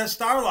stuff that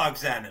Starlog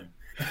sent him.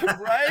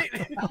 Right?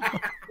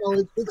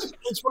 Well,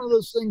 it's one of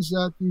those things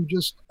that you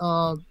just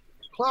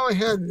plow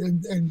ahead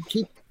and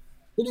keep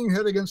hitting your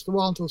head against the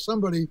wall until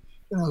somebody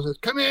says,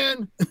 "Come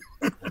in."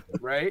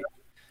 Right?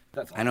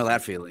 I know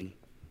that feeling.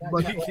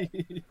 But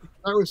that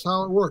was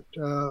how it worked.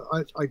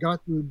 I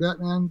got the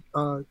Batman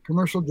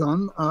commercial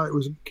done. It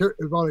was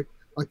about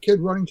a kid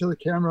running to the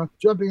camera,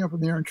 jumping up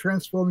in the air and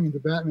transforming into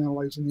Batman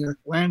while he's in the air,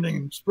 landing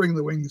and spreading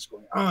the wings,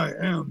 going, "I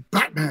am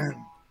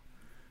Batman."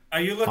 Are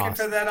you looking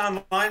for that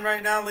online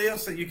right now, Leo,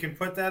 so you can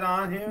put that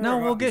on here? No,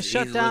 we'll get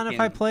shut down if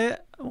I play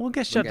it. We'll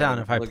get shut down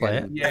if I play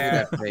it.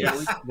 Yeah. Look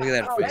at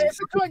that face.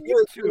 It's on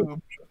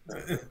YouTube.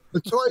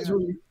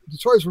 The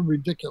toys were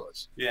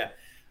ridiculous. Yeah.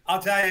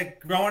 I'll tell you,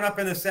 growing up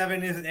in the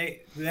 70s and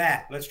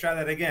 80s, let's try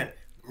that again.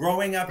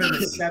 Growing up in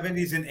the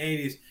 70s and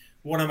 80s,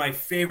 one of my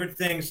favorite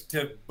things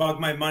to bug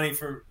my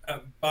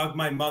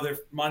mother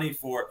money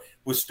for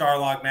was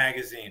Starlog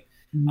magazine.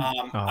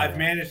 I've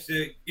managed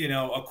to,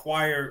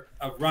 acquire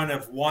a run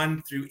of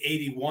 1 through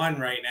 81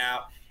 right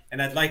now,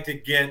 and I'd like to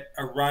get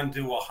a run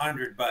to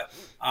 100. But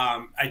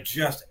I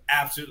just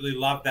absolutely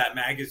love that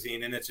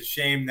magazine, and it's a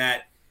shame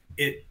that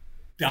it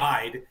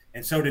died,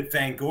 and so did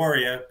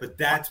Fangoria, but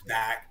that's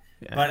back.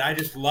 Yeah. But I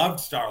just loved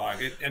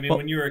Starlog.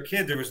 When you were a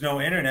kid, there was no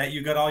internet.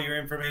 You got all your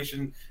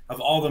information of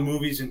all the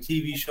movies and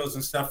TV shows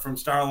and stuff from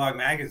Starlog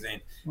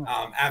magazine.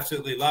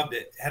 Absolutely loved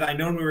it. Had I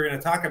known we were going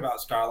to talk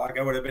about Starlog,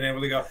 I would have been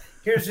able to go,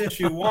 here's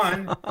issue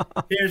 1,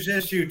 here's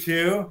issue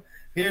 2,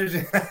 here's...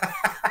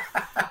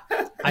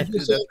 I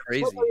think that's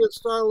crazy. Somebody at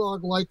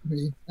Starlog liked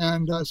me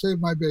and saved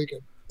my bacon.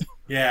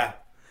 Yeah.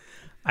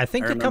 I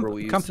think the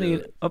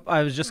company.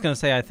 I was just going to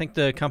say, I think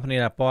the company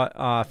that bought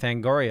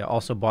Fangoria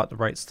also bought the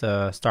rights to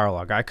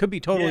Starlog. I could be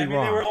totally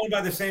wrong. They were owned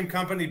by the same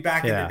company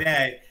back in the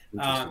day,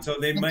 so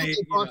they might. They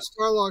bought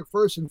Starlog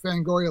first, and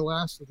Fangoria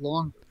lasted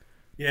longer.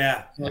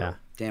 Yeah. Yeah.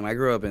 Damn, I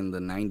grew up in the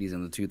 '90s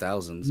and the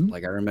 2000s.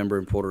 Like I remember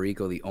in Puerto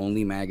Rico, the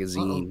only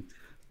magazine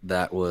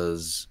that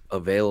was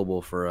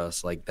available for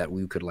us, like that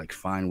we could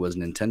find, was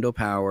Nintendo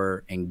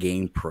Power and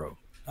Game Pro.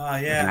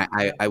 Yeah.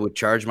 And I would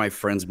charge my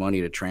friends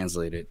money to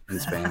translate it in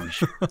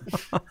Spanish.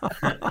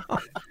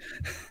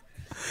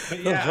 But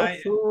yeah,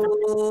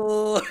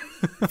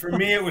 for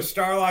me, it was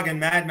Starlog and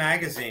Mad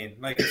Magazine.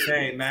 Like I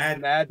say,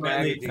 Mad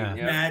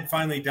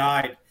finally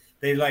died.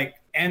 They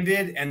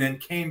ended and then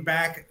came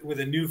back with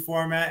a new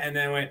format and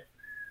then went,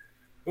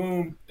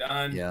 boom,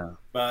 done. Yeah.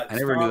 But I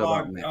never knew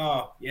about Mad.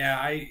 Oh, yeah.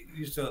 I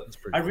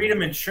read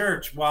them in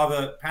church while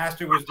the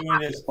pastor was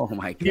doing his. Oh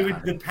my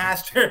God. The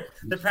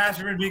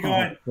pastor would be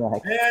going,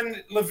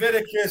 and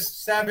Leviticus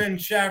 7,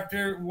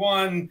 chapter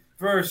 1,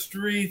 verse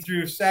 3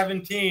 through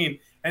 17.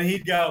 And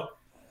he'd go,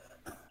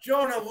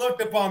 Jonah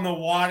looked upon the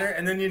water,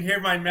 and then you'd hear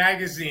my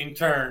magazine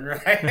turn,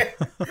 right?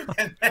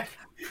 And then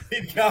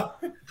he'd go,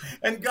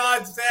 and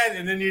God said,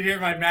 and then you'd hear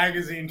my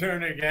magazine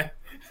turn again.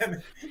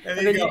 And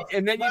then you'd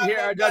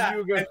hear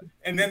RW go,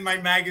 and then my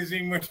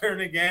magazine would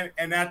turn again.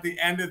 And at the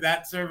end of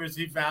that service,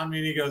 he found me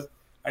and he goes,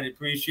 I'd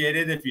appreciate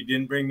it if you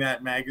didn't bring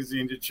that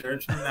magazine to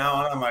church from now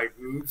on. I'm like,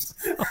 oops.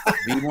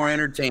 Be more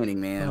entertaining,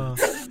 man.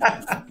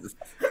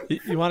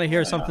 You want to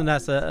hear something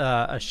that's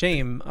a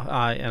shame,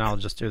 and I'll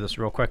just do this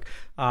real quick.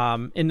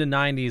 In the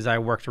 90s, I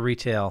worked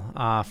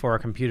retail for a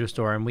computer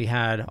store, and we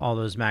had all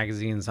those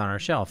magazines on our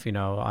shelf, on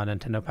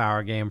Nintendo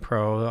Power, Game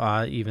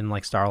Pro, even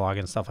like Starlog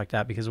and stuff like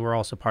that, because we're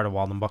also part of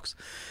Walden Books.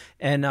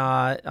 And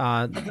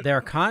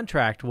their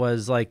contract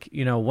was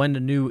when the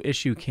new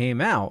issue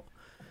came out,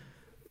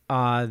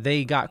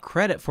 they got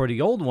credit for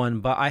the old one,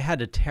 but I had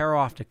to tear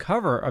off the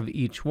cover of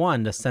each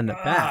one to send it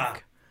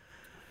back.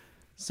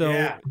 So,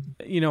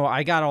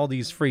 I got all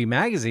these free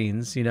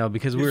magazines,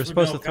 because we were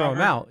supposed to throw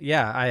them out.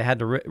 Yeah, I had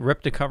to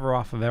rip the cover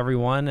off of every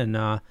one,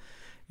 and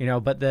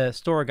but the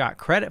store got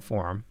credit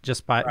for them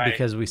just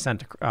because we sent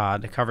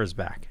the covers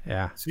back.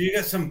 Yeah. So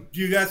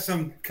you got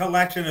some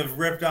collection of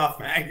ripped off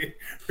magazines.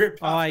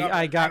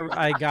 I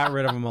got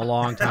rid of them a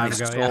long time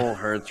ago. My soul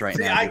hurts right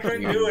now. I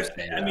couldn't do it.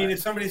 If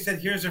somebody said,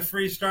 "Here's a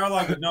free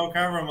Starlog with no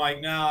cover," I'm like,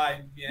 "No,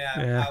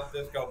 I'll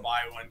just go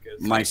buy one."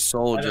 Cause my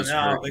soul just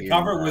hurt. The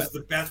cover was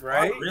the best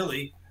part,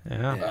 really.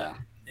 Yeah.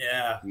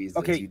 Yeah.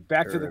 Okay,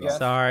 back to the guest.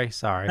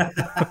 Sorry.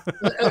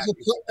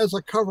 As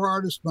a cover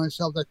artist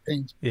myself, that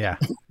pains me. Yeah.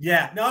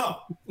 Yeah. No.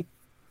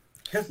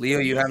 Leo,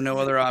 you have no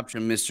other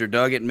option. Mr.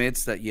 Doug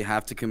admits that you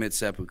have to commit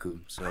seppuku.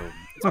 So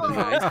it's been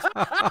nice.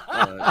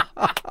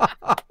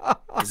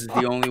 This is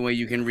the only way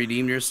you can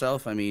redeem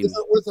yourself. I mean,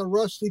 with a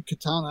rusty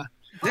katana.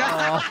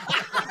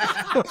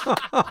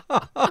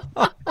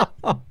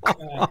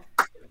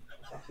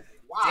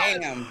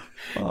 Damn.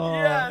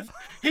 Yes.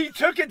 He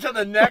took it to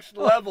the next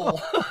level.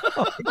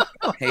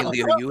 Hey,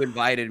 Leo, you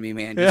invited me,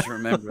 man. Just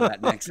remember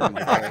that next time.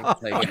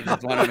 Okay? I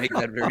just want to make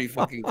that very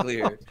fucking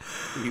clear.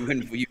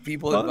 You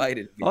people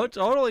invited me. Oh,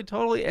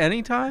 totally.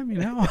 Anytime,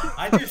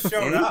 I just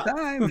showed up.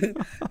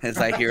 As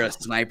I hear a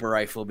sniper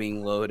rifle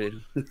being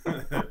loaded.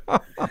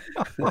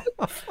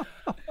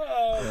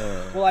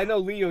 Well, I know,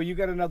 Leo, you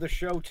got another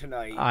show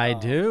tonight. I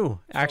do.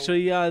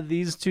 Actually,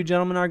 these two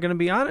gentlemen are going to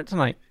be on it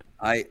tonight.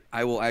 I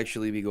will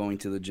actually be going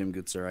to the gym,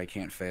 good sir. I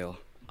can't fail.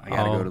 I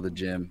gotta go to the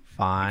gym.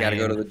 Fine. I gotta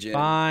go to the gym.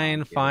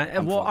 Fine.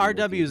 Well,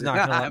 RW is not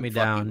gonna let me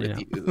down.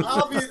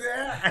 I'll be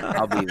there.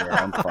 I'll be there.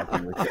 I'm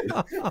fucking with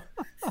you.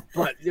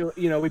 But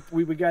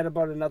we got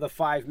about another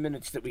 5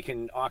 minutes that we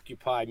can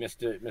occupy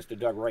Mr.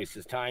 Doug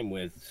Rice's time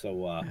with.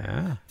 So,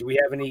 do we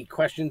have any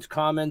questions,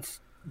 comments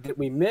that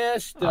we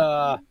missed?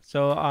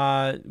 So,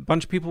 a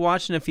bunch of people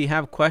watching. If you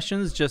have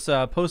questions, just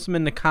post them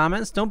in the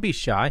comments. Don't be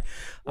shy.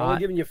 We're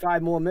giving you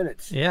 5 more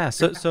minutes. Yeah.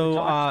 So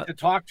to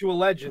talk to a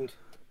legend.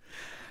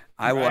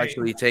 I will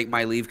actually take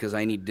my leave because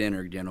I need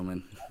dinner,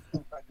 gentlemen.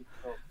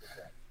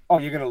 Oh,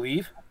 you're going to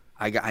leave?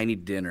 I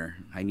need dinner.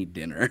 I need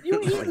dinner.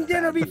 You eating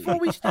dinner before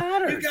we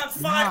started? You got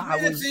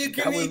 5 minutes so you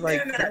can eat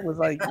dinner. I was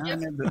like,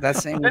 that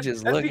sandwich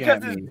is looking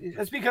at me.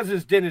 That's because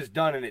his dinner's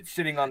done and it's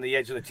sitting on the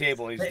edge of the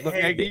table. He's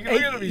looking at you.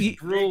 Look at him. He's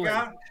drooling.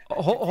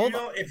 Hold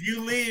on. If you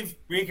leave,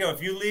 Rico,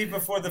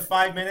 before the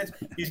 5 minutes,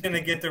 he's going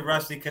to get the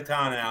rusty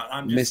katana out.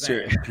 I'm just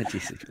saying.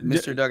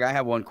 Mr. Doug, I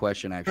have one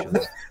question,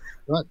 actually.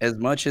 As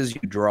much as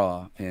you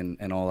draw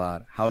and all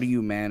that, how do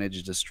you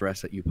manage the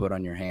stress that you put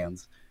on your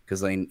hands?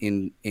 Because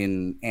in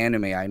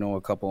anime, I know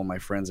a couple of my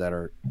friends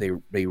that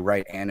they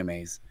write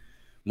animes.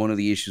 One of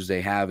the issues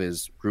they have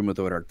is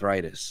rheumatoid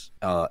arthritis,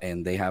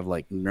 and they have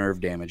like nerve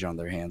damage on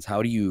their hands.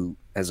 How do you,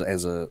 as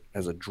a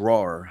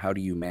drawer, how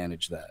do you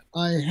manage that?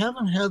 I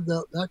haven't had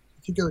that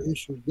particular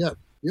issue yet.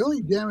 The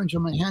only damage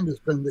on my hand has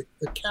been the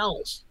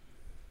callus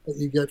that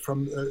you get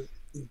from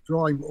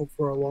drawing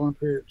for a long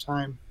period of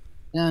time.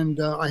 And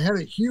I had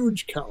a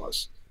huge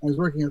callus. I was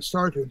working at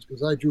Star Tunes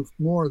because I drew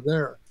more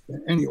there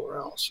than anywhere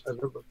else I've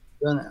ever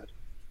been at,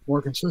 more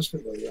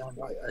consistently. And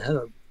I had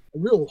a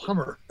real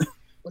hummer.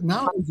 But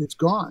now it's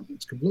gone.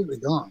 It's completely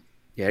gone.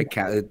 Yeah,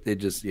 it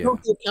just, yeah. You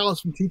don't get callus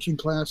from teaching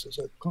classes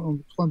at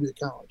Columbia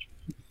College.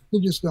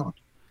 You just don't.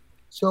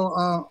 So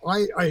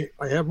I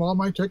have all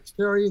my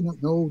dexterity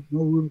and no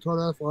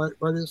rheumatoid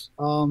arthritis.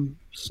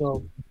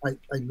 So I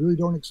really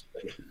don't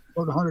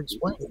know how to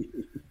explain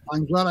it.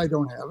 I'm glad I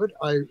don't have it.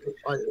 I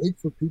hate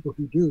for people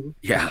who do.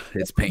 Yeah,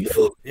 it's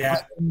painful.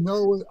 Yeah, I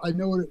know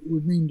what it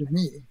would mean to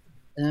me,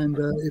 and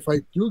if I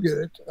do get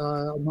it,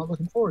 I'm not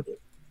looking forward to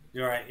it.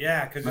 You're right.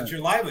 Yeah, because it's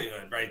your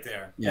livelihood right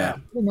there. Yeah.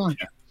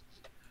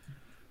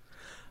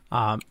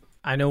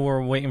 I know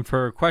we're waiting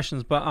for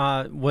questions,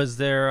 but was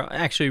there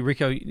actually,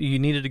 Rico? You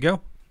needed to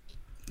go?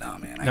 No,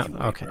 man.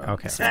 Okay.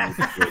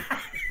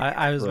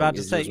 I was about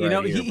to say, he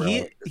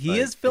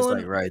is filling.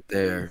 It's like right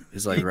there.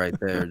 It's like right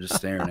there, just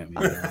staring at me.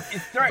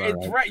 It's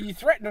right. You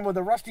threatened him with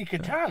a rusty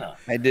katana.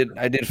 I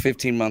did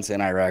 15 months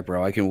in Iraq,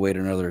 bro. I can wait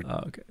another.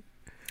 Oh, okay.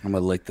 I'm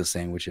gonna lick the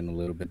sandwich in a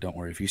little bit. Don't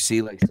worry. If you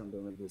see like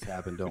something like this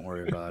happen, don't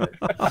worry about it.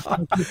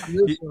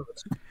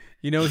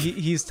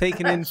 He's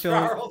taking in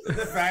film. Charles in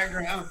the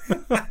background.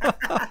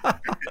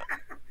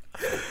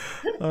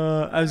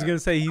 I was gonna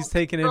say he's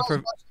taking in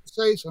for.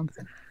 Say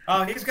something.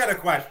 Oh, he's got a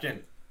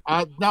question.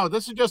 No,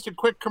 this is just a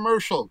quick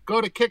commercial.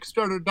 Go to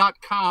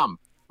Kickstarter.com.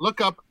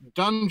 Look up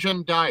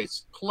Dungeon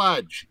Dice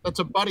Pledge. That's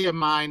a buddy of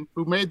mine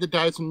who made the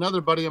dice.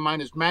 Another buddy of mine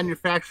is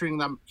manufacturing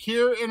them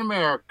here in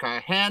America,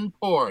 hand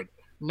poured,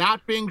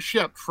 not being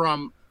shipped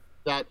from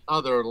that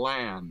other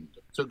land.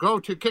 So go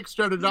to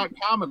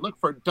Kickstarter.com and look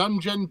for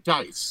Dungeon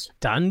Dice.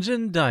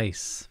 Dungeon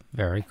Dice.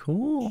 Very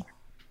cool.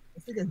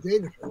 I think I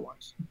dated her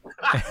once.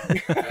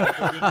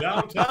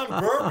 Downtown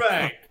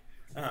Burbank.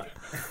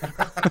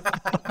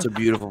 It's a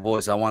beautiful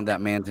voice. I want that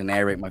man to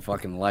narrate my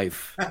fucking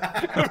life.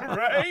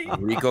 Right?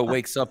 Rico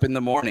wakes up in the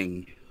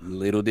morning.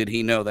 Little did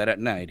he know that at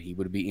night he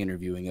would be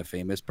interviewing a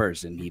famous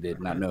person. He did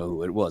not know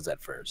who it was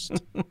at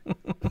first.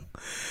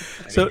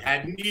 So he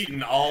hadn't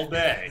eaten all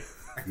day.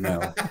 No,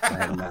 I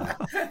had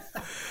not.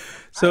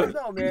 So I don't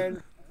know,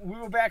 man. We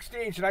were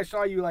backstage and I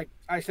saw you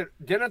I said,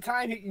 dinner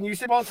time? And you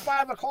said, well, it's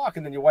 5 o'clock.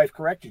 And then your wife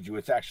corrected you.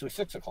 It's actually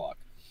 6 o'clock.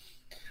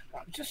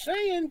 I'm just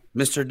saying.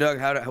 Mr.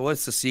 Doug,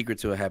 what's the secret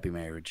to a happy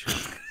marriage?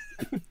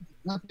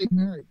 Not being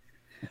married.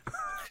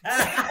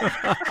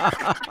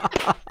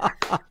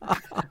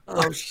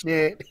 Oh,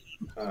 shit.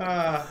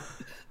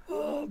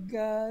 Oh,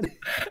 God.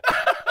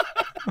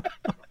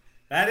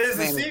 That is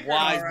this a man secret, is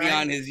wise right?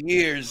 beyond his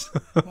years.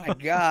 My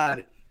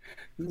God.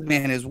 This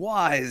man is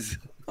wise.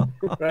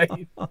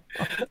 Right?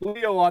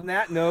 Leo, on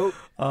that note.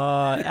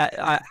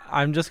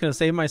 I'm just going to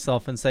save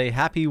myself and say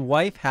happy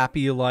wife,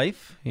 happy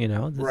life.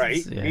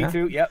 Right. Me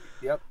too. Yep.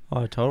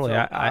 Oh, totally.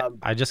 So,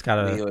 I just got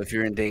to. Leo, if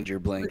you're in danger,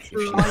 blink. If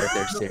she's right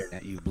there staring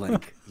at you,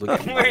 blink.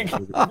 Look blink.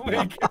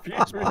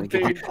 If you're in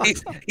danger.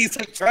 He's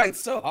like trying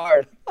so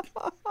hard.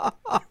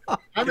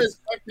 I'm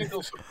his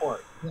technical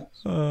support.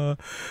 Yes.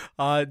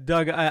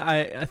 Doug,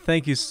 I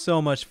thank you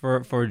so much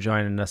for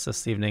joining us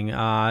this evening.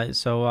 Billy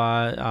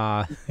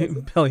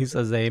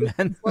says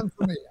amen. Fun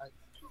for me.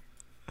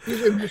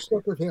 Usually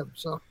stuck with him,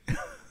 so.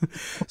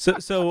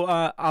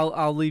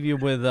 I'll leave you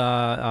with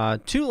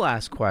 2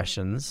 last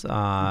questions.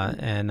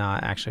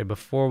 Actually,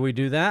 before we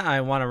do that,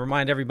 I want to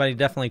remind everybody,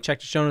 definitely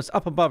check the show notes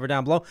up above or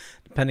down below,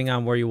 depending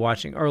on where you're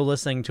watching or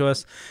listening to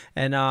us.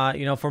 And,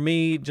 for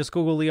me, just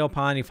Google Leo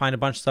Pond. You find a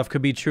bunch of stuff.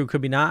 Could be true,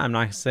 could be not. I'm not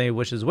going to say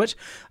which is which.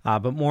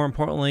 But more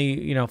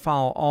importantly,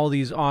 follow all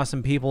these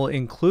awesome people,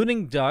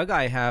 including Doug.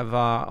 I have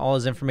all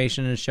his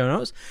information in the show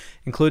notes,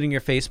 including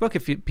your Facebook,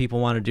 if people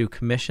want to do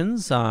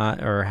commissions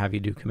or have you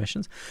do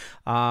commissions.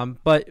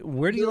 But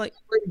where do you like?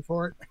 Waiting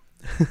for it.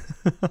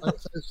 I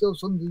still have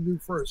something to do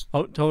first.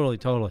 Oh, totally.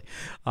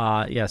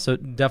 Yeah. So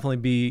definitely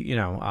be,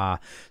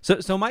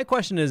 So my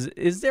question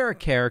is there a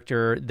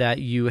character that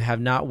you have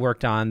not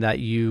worked on that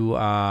you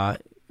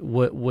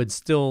would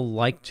still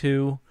like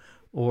to,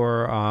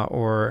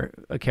 or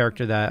a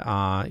character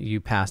that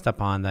you passed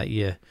up on that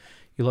you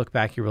look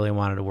back you really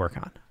wanted to work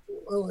on?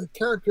 Well, a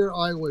character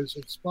I was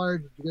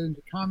inspired to get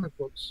into comic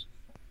books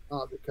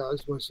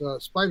because was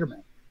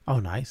Spider-Man. Oh,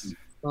 nice.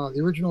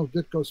 The original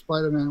Ditko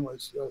Spider-Man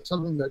was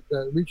something that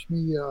reached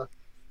me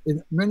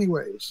in many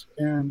ways,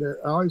 and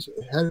I always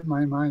had in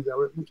my mind that I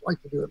would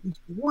like to do at least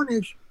one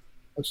issue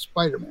of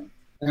Spider-Man.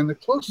 And the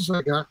closest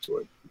I got to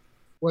it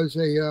was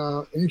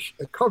a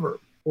cover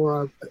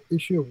for an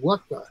issue of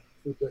Wutta.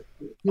 With the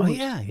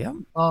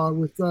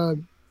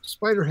with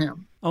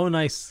Spider-Ham. Oh,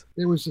 nice.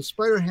 There was the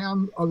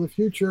Spider-Ham of the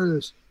future.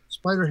 This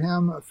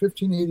Spider-Ham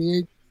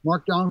 1588,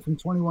 marked down from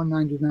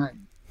 $21.99.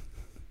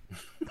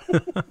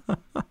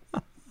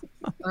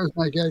 That was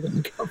my gag on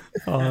the cover.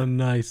 Oh,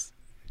 nice.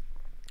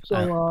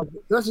 So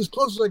that's as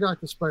close as I got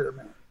to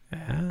Spider-Man.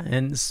 Yeah,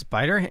 and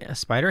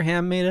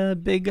Spider-Ham made a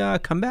big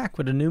comeback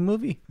with a new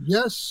movie.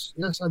 Yes,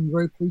 I'm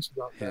very pleased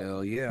about that.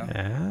 Hell yeah.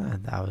 Yeah,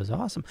 that was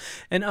awesome.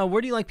 And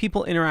where do you like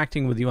people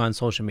interacting with you on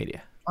social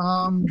media?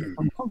 I'm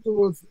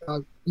comfortable with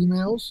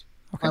emails.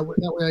 Okay.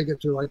 That way I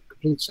get to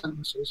complete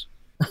sentences.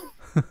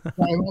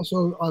 I'm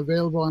also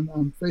available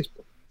on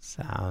Facebook.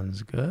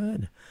 Sounds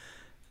good.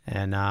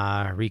 And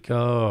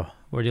Rico,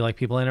 where do you like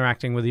people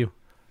interacting with you?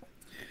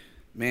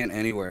 Man,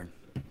 anywhere.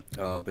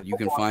 But you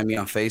can find me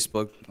on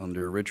Facebook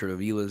under Richard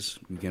Aviles.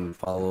 You can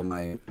follow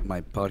my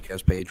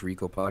podcast page,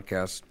 Rico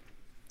Podcast,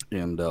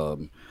 and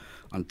on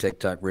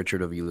TikTok,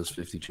 Richard Aviles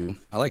 52.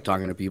 I like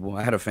talking to people.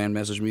 I had a fan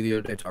message me the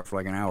other day, talked for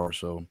like an hour,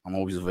 so I'm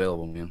always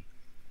available, man.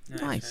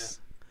 Nice.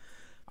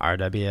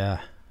 RW.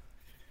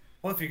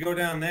 Well, if you go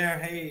down there,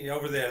 hey,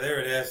 over there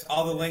it is.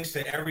 All the links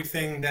to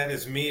everything that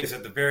is me is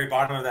at the very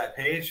bottom of that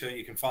page, so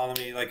you can follow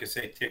me, like I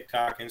say,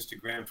 TikTok,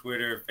 Instagram,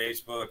 Twitter,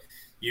 Facebook,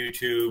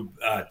 YouTube,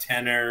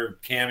 Tenor,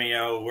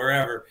 Cameo,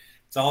 wherever.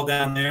 It's all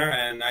down there,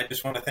 and I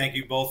just want to thank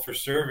you both for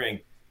serving.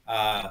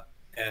 Thank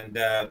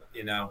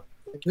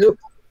you.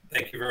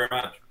 Thank you very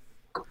much.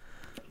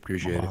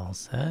 Appreciate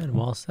it.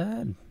 Well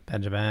said.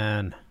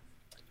 Benjamin.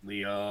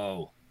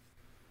 Leo.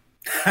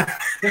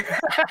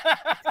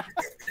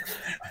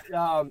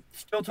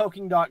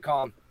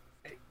 Stilltoking.com.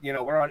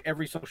 We're on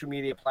every social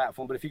media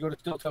platform, but if you go to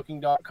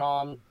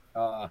stilltoking.com,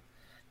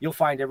 you'll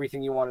find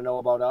everything you want to know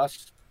about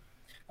us.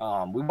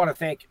 We want to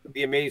thank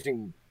the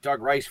amazing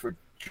Doug Rice for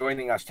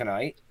joining us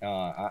tonight.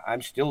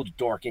 I'm still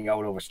dorking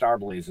out over Star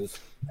Blazers.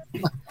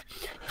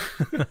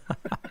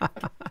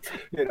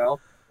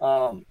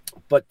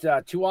 But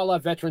to all our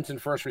veterans and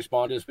first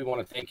responders, we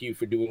want to thank you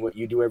for doing what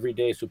you do every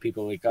day so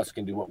people like us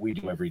can do what we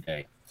do every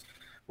day.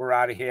 We're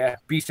out of here.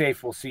 Be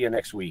safe. We'll see you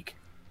next week.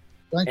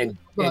 Thank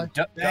you.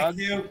 Doug, Thank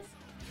you.